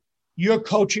 remember, you're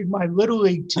coaching my Little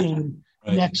League team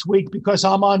next week because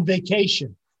I'm on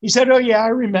vacation." He said, "Oh, yeah, I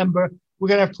remember. We're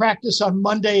going to practice on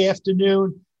Monday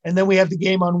afternoon, and then we have the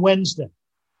game on Wednesday."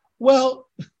 Well,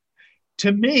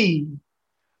 to me,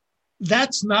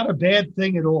 that's not a bad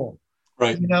thing at all.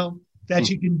 Right. That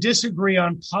you can disagree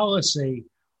on policy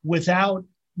without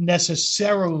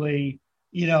necessarily,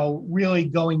 really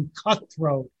going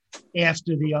cutthroat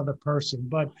after the other person.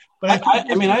 But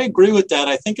I agree with that.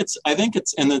 I think it's,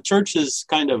 and the church is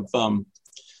kind of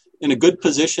in a good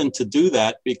position to do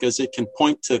that because it can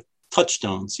point to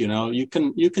touchstones. You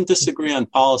can disagree on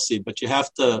policy, but you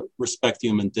have to respect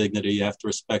human dignity. You have to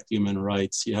respect human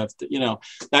rights. You have to,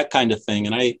 that kind of thing.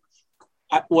 And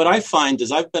what I find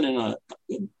is I've been in a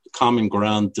common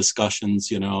ground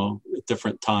discussions, at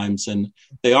different times, and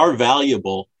they are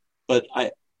valuable, but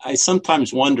I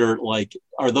sometimes wonder,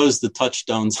 are those the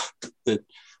touchstones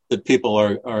that people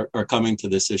are coming to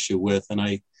this issue with?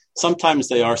 And sometimes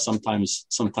they are, sometimes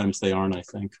they aren't, I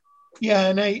think. Yeah.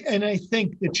 And I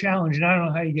think the challenge, and I don't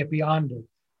know how you get beyond it,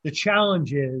 the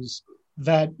challenge is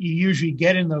that you usually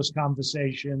get in those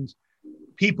conversations,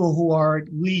 people who are at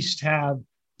least have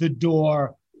the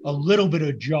door a little bit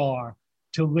ajar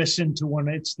to listen to one.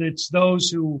 It's those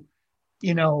who,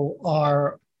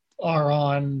 are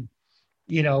on,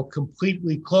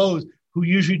 completely closed, who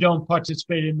usually don't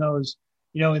participate in those,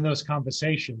 in those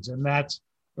conversations. And that's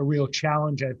a real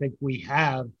challenge I think we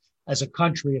have as a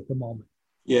country at the moment.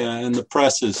 Yeah. And the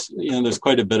press is, there's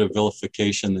quite a bit of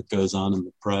vilification that goes on in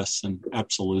the press and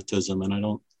absolutism. And I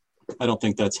don't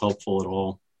think that's helpful at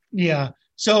all. Yeah.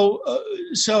 So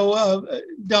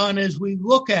Don, as we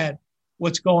look at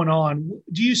what's going on,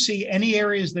 do you see any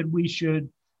areas that we should,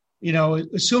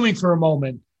 assuming for a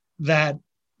moment that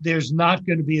there's not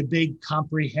going to be a big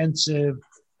comprehensive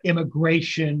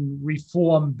immigration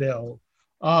reform bill,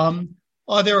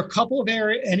 are there a couple of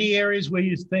any areas where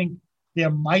you think there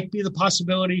might be the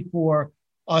possibility for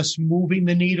us moving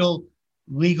the needle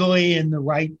legally in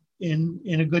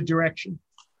a good direction?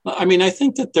 I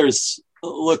think that there's,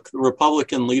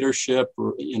 Republican leadership,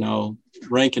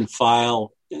 rank and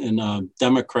file, and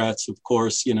Democrats, of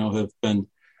course, have been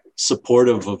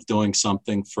supportive of doing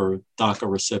something for DACA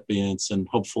recipients and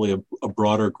hopefully a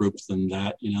broader group than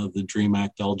that, the DREAM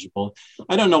Act eligible.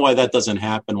 I don't know why that doesn't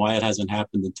happen, why it hasn't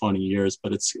happened in 20 years,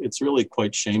 but it's really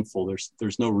quite shameful.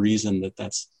 There's no reason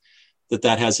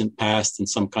that hasn't passed in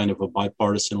some kind of a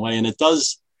bipartisan way. And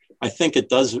I think it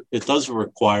does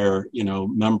require,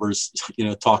 members,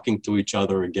 talking to each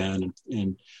other again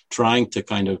and trying to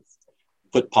kind of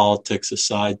put politics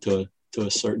aside to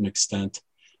a certain extent.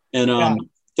 And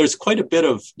there's quite a bit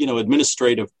of,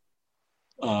 administrative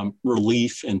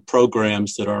relief and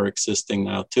programs that are existing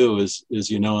now too, as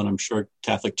and I'm sure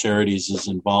Catholic Charities is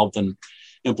involved in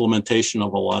implementation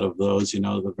of a lot of those,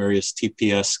 the various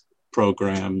TPS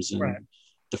programs and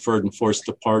deferred and forced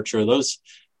departure. Those,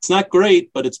 it's not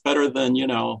great, but it's better than,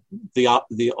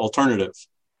 the alternative.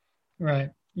 Right.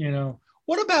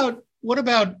 What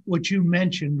about what you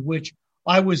mentioned, which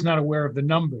I was not aware of the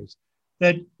numbers,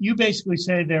 that you basically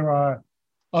say there are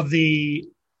of the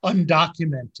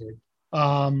undocumented.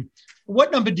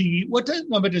 What number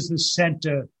does the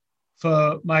Center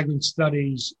for migrant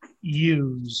studies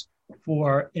use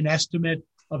for an estimate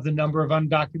of the number of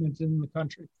undocumented in the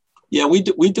country? Yeah, we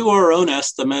do our own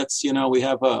estimates. We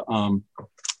have a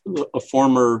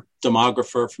former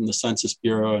demographer from the Census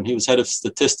Bureau, and he was head of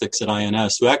statistics at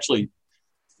INS, who actually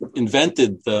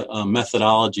invented the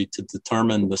methodology to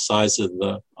determine the size of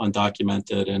the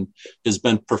undocumented, and has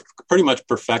been pretty much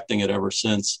perfecting it ever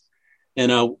since.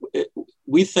 And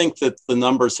we think that the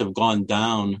numbers have gone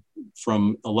down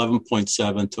from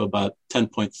 11.7 to about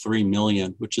 10.3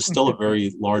 million, which is still a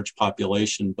very large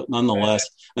population, but nonetheless,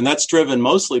 and that's driven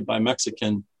mostly by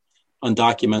Mexican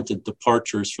undocumented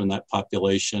departures from that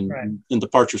population and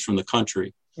departures from the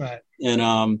country. Right.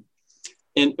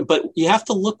 But you have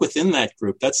to look within that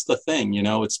group. That's the thing,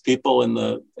 it's people in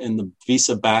the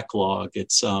visa backlog.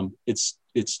 It's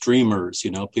dreamers,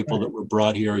 people that were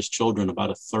brought here as children,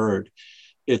 about a third.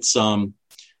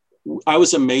 I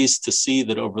was amazed to see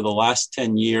that over the last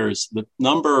 10 years, the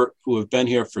number who have been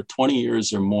here for 20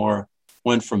 years or more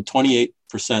went from 28%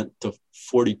 to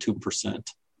 42%.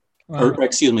 Wow. Or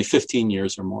excuse me, 15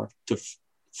 years or more to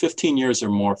 15 years or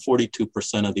more,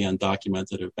 42% of the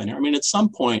undocumented have been here. I mean, at some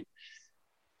point,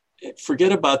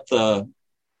 forget about the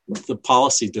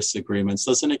policy disagreements.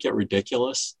 Doesn't it get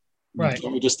ridiculous? Right.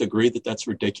 Can we just agree that that's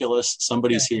ridiculous?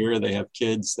 Somebody's here, they have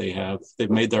kids,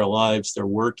 they've made their lives, they're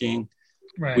working.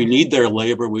 Right. We need their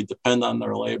labor. We depend on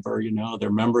their labor, they're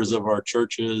members of our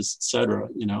churches, et cetera,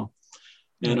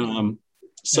 And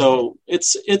so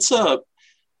it's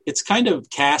kind of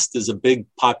cast as a big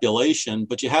population,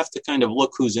 but you have to kind of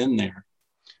look who's in there.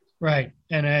 Right.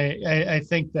 And I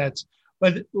think that's,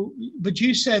 but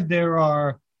you said there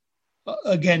are,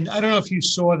 again, I don't know if you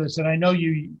saw this, and I know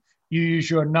you use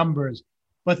your numbers,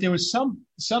 but there was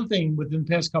something within the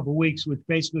past couple of weeks which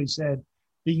basically said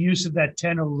the use of that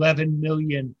 10 or 11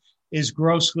 million is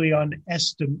grossly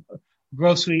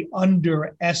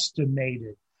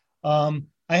underestimated. I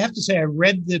have to say, I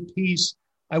read the piece.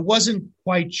 I wasn't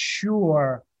quite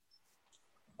sure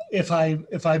if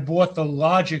I bought the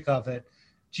logic of it.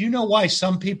 Do you know why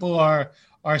some people are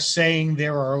saying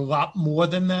there are a lot more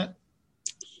than that?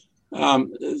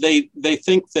 They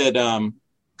think that,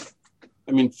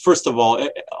 first of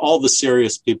all the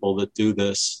serious people that do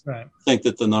this think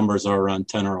that the numbers are around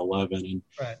 10 or 11. And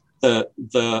the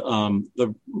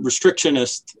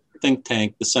restrictionist think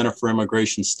tank, the Center for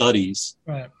Immigration Studies,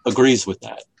 agrees with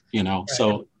that,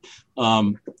 So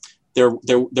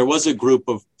there was a group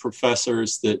of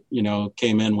professors that,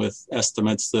 came in with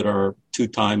estimates that are 2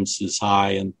 times as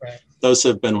high, and those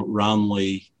have been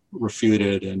roundly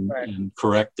refuted and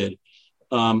corrected.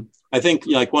 I think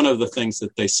one of the things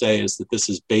that they say is that this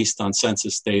is based on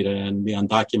census data, and the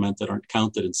undocumented aren't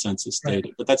counted in census data,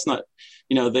 but that's not,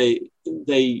 they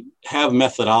have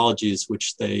methodologies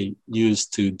which they use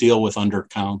to deal with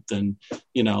undercount, and,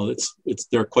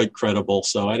 they're quite credible.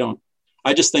 So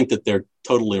I just think that they're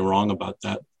totally wrong about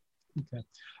that. Okay.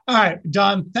 All right,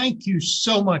 Don, thank you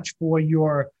so much for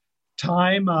your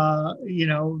time.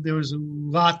 There was a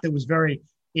lot that was very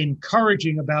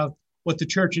encouraging about what the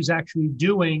church is actually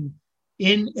doing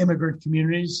in immigrant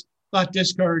communities, a lot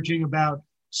discouraging about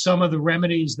some of the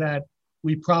remedies that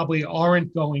we probably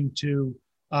aren't going to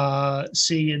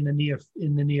see in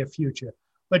the near future.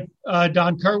 But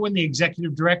Don Kerwin, the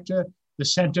executive director, the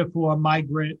Center for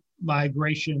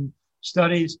Migration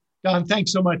Studies. Don,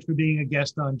 thanks so much for being a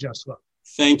guest on Just Love.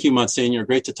 Thank you, Monsignor.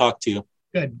 Great to talk to you.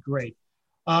 Good, great.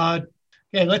 Okay,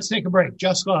 let's take a break.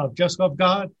 Just love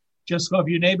God, just love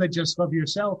your neighbor, just love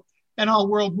yourself, and our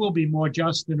world will be more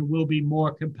just and it will be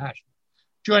more compassionate.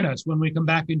 Join us when we come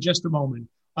back in just a moment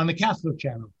on the Catholic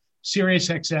Channel, Sirius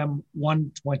XM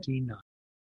 129.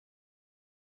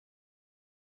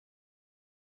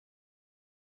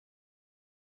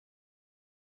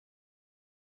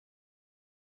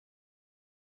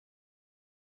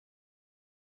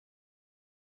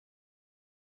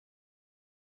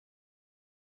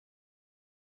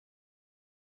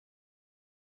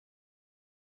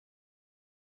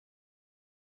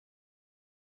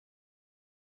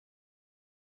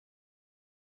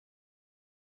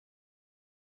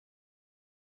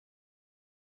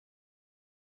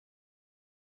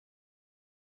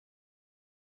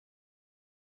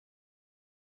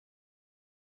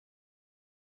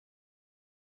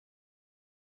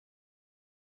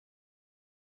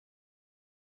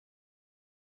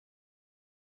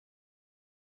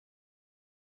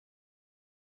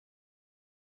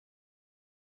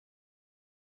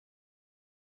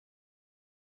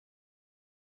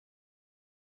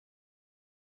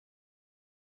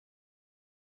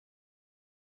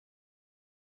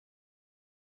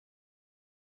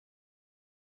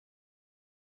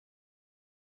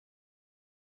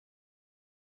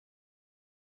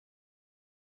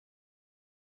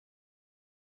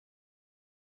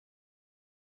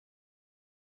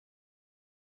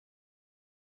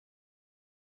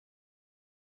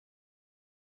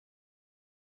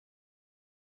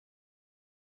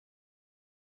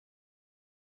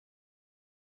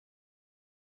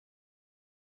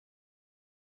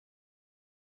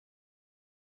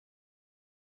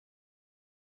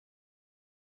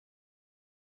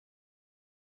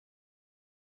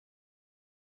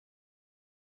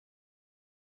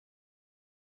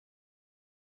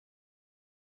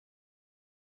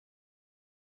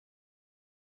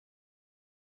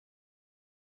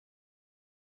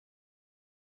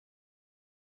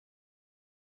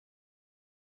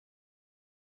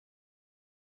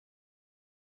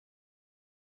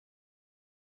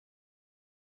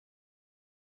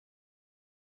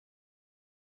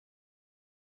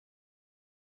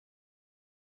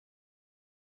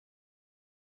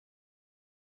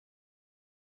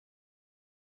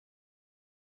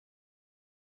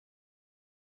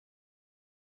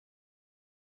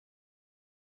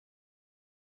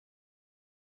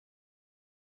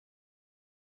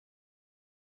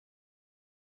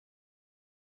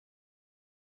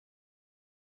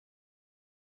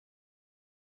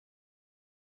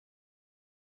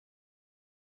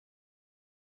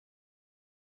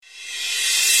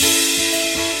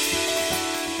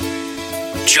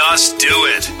 Just do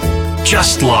it.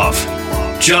 Just love.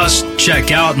 Just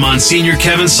check out Monsignor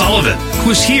Kevin Sullivan,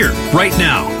 who's here right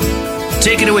now.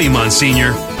 Take it away,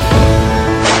 Monsignor.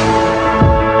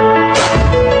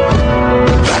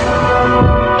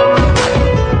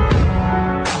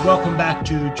 Welcome back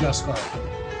to Just Love.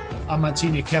 I'm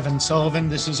Monsignor Kevin Sullivan.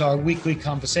 This is our weekly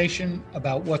conversation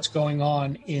about what's going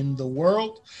on in the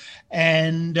world.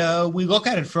 And we look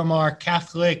at it from our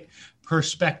Catholic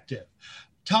perspective.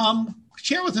 Tom,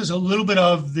 share with us a little bit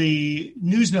of the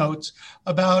news notes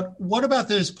about what about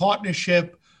this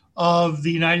partnership of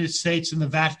the United States and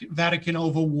the Vatican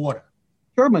over water?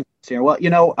 Sure, Monsignor.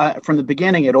 Well, from the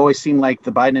beginning, it always seemed like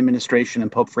the Biden administration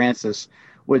and Pope Francis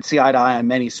would see eye to eye on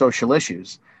many social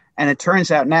issues. And it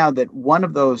turns out now that one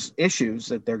of those issues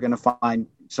that they're going to find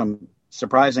some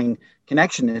surprising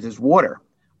connection is water.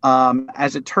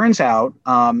 As it turns out,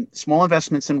 small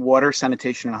investments in water,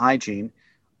 sanitation, and hygiene,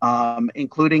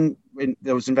 including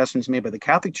those investments made by the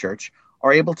Catholic Church,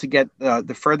 are able to get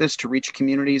the furthest to reach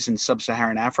communities in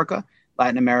sub-Saharan Africa,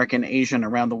 Latin America, and Asia, and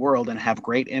around the world, and have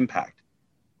great impact.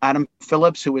 Adam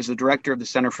Phillips, who is the director of the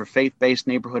Center for Faith-Based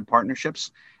Neighborhood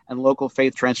Partnerships and Local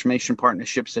Faith Transformation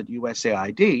Partnerships at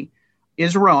USAID,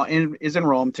 is in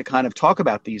Rome to kind of talk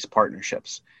about these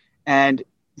partnerships. And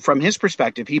from his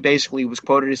perspective, he basically was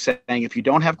quoted as saying, if you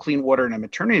don't have clean water in a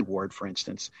maternity ward, for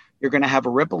instance, you're going to have a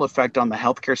ripple effect on the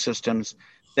healthcare systems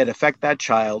that affect that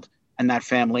child and that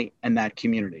family and that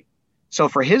community. So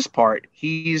for his part,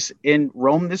 he's in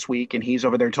Rome this week, and he's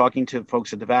over there talking to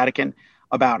folks at the Vatican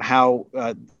about how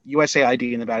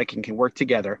USAID and the Vatican can work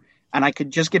together. And I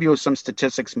could just give you some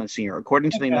statistics, Monsignor.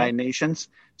 According to the United Nations,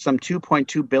 some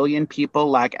 2.2 billion people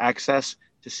lack access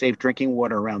to safe drinking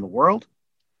water around the world.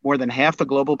 More than half the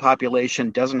global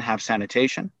population doesn't have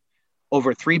sanitation.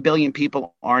 Over 3 billion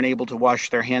people aren't able to wash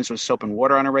their hands with soap and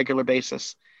water on a regular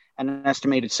basis. And an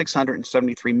estimated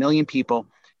 673 million people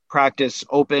practice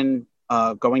open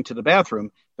going to the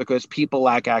bathroom because people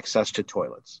lack access to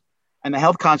toilets. And the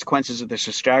health consequences of this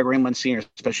are staggering, Monsignor,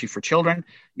 especially for children.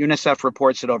 UNICEF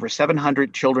reports that over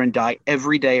 700 children die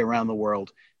every day around the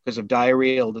world because of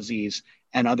diarrheal disease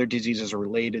and other diseases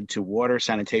related to water,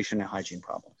 sanitation, and hygiene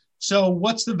problems. So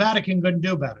what's the Vatican going to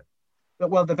do about it?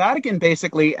 Well, the Vatican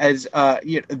basically, as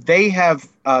they have,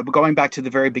 going back to the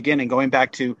very beginning, going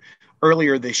back to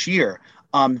earlier this year,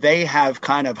 they have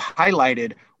kind of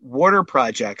highlighted water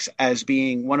projects as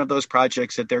being one of those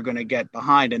projects that they're going to get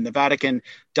behind. And the Vatican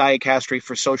Dicastery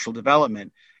for Social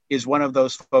Development is one of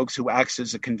those folks who acts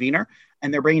as a convener.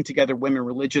 And they're bringing together women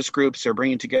religious groups. They're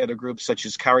bringing together groups such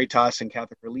as Caritas and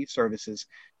Catholic Relief Services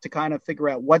to kind of figure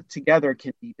out what together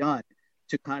can be done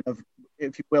to kind of,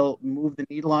 if you will, move the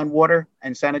needle on water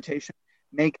and sanitation,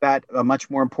 make that a much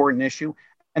more important issue.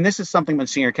 And this is something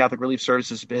Monsignor Catholic Relief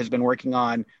Services has been working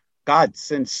on,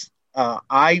 since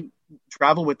I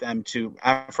traveled with them to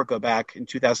Africa back in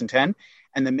 2010.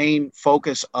 And the main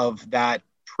focus of that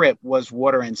trip was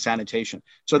water and sanitation.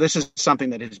 So this is something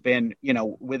that has been,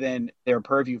 within their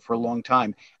purview for a long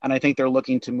time. And I think they're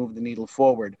looking to move the needle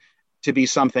forward to be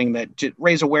something that to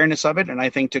raise awareness of it. And I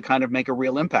think to kind of make a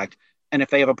real impact. And if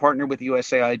they have a partner with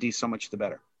USAID, so much the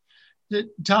better.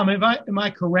 Tom, am I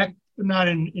correct, not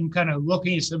in kind of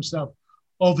looking at some stuff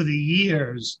over the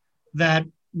years, that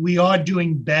we are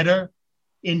doing better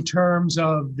in terms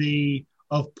of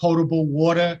potable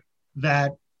water,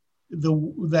 that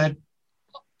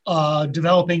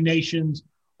developing nations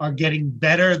are getting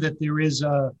better, that there is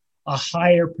a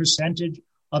higher percentage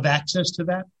of access to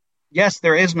that? Yes,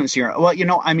 there is, Monsignor. Well,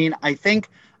 I think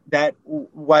that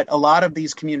what a lot of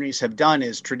these communities have done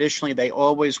is traditionally they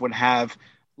always would have,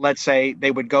 let's say, they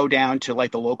would go down to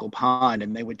like the local pond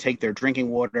and they would take their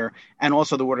drinking water and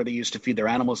also the water they used to feed their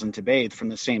animals and to bathe from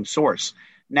the same source.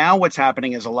 Now what's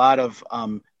happening is a lot of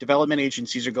development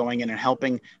agencies are going in and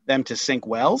helping them to sink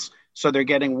wells. So they're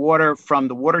getting water from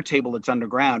the water table that's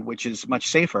underground, which is much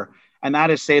safer. And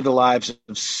that has saved the lives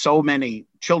of so many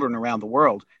children around the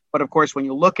world. But of course, when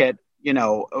you look at,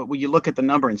 the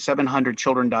number, and 700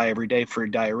 children die every day for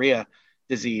diarrhea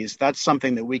disease, that's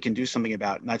something that we can do something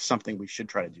about. And that's something we should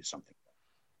try to do something about.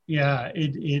 Yeah,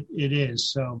 it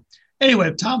is. So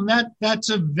anyway, Tom,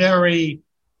 that's a very,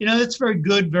 that's very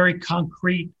good, very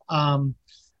concrete thing.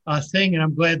 And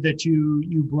I'm glad that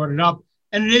you brought it up.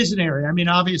 And it is an area. I mean,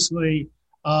 obviously,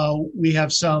 we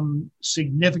have some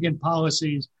significant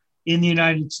policies in the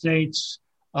United States,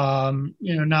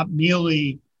 not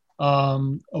merely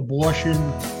abortion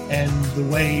and the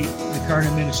way the current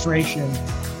administration,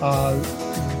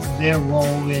 their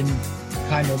role in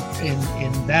kind of in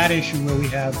that issue where we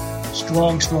have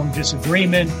strong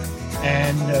disagreement.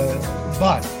 And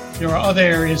but there are other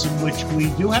areas in which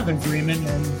we do have agreement,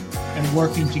 and and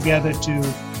working together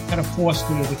to kind of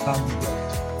foster the common good.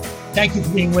 Thank you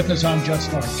for being with us on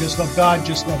Just Love. Just love God,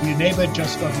 just love your neighbor,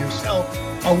 just love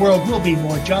yourself. Our world will be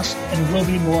more just and it will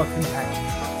be more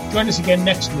compassionate. Join us again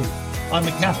next week on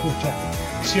the Catholic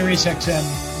Channel, Sirius XM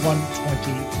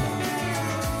 129.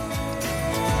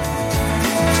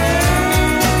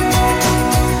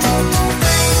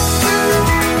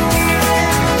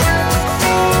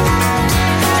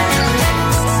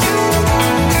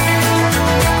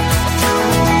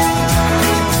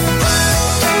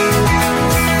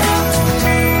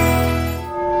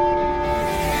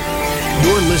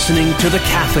 Listening to the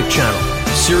Catholic Channel,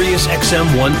 Sirius XM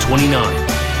 129.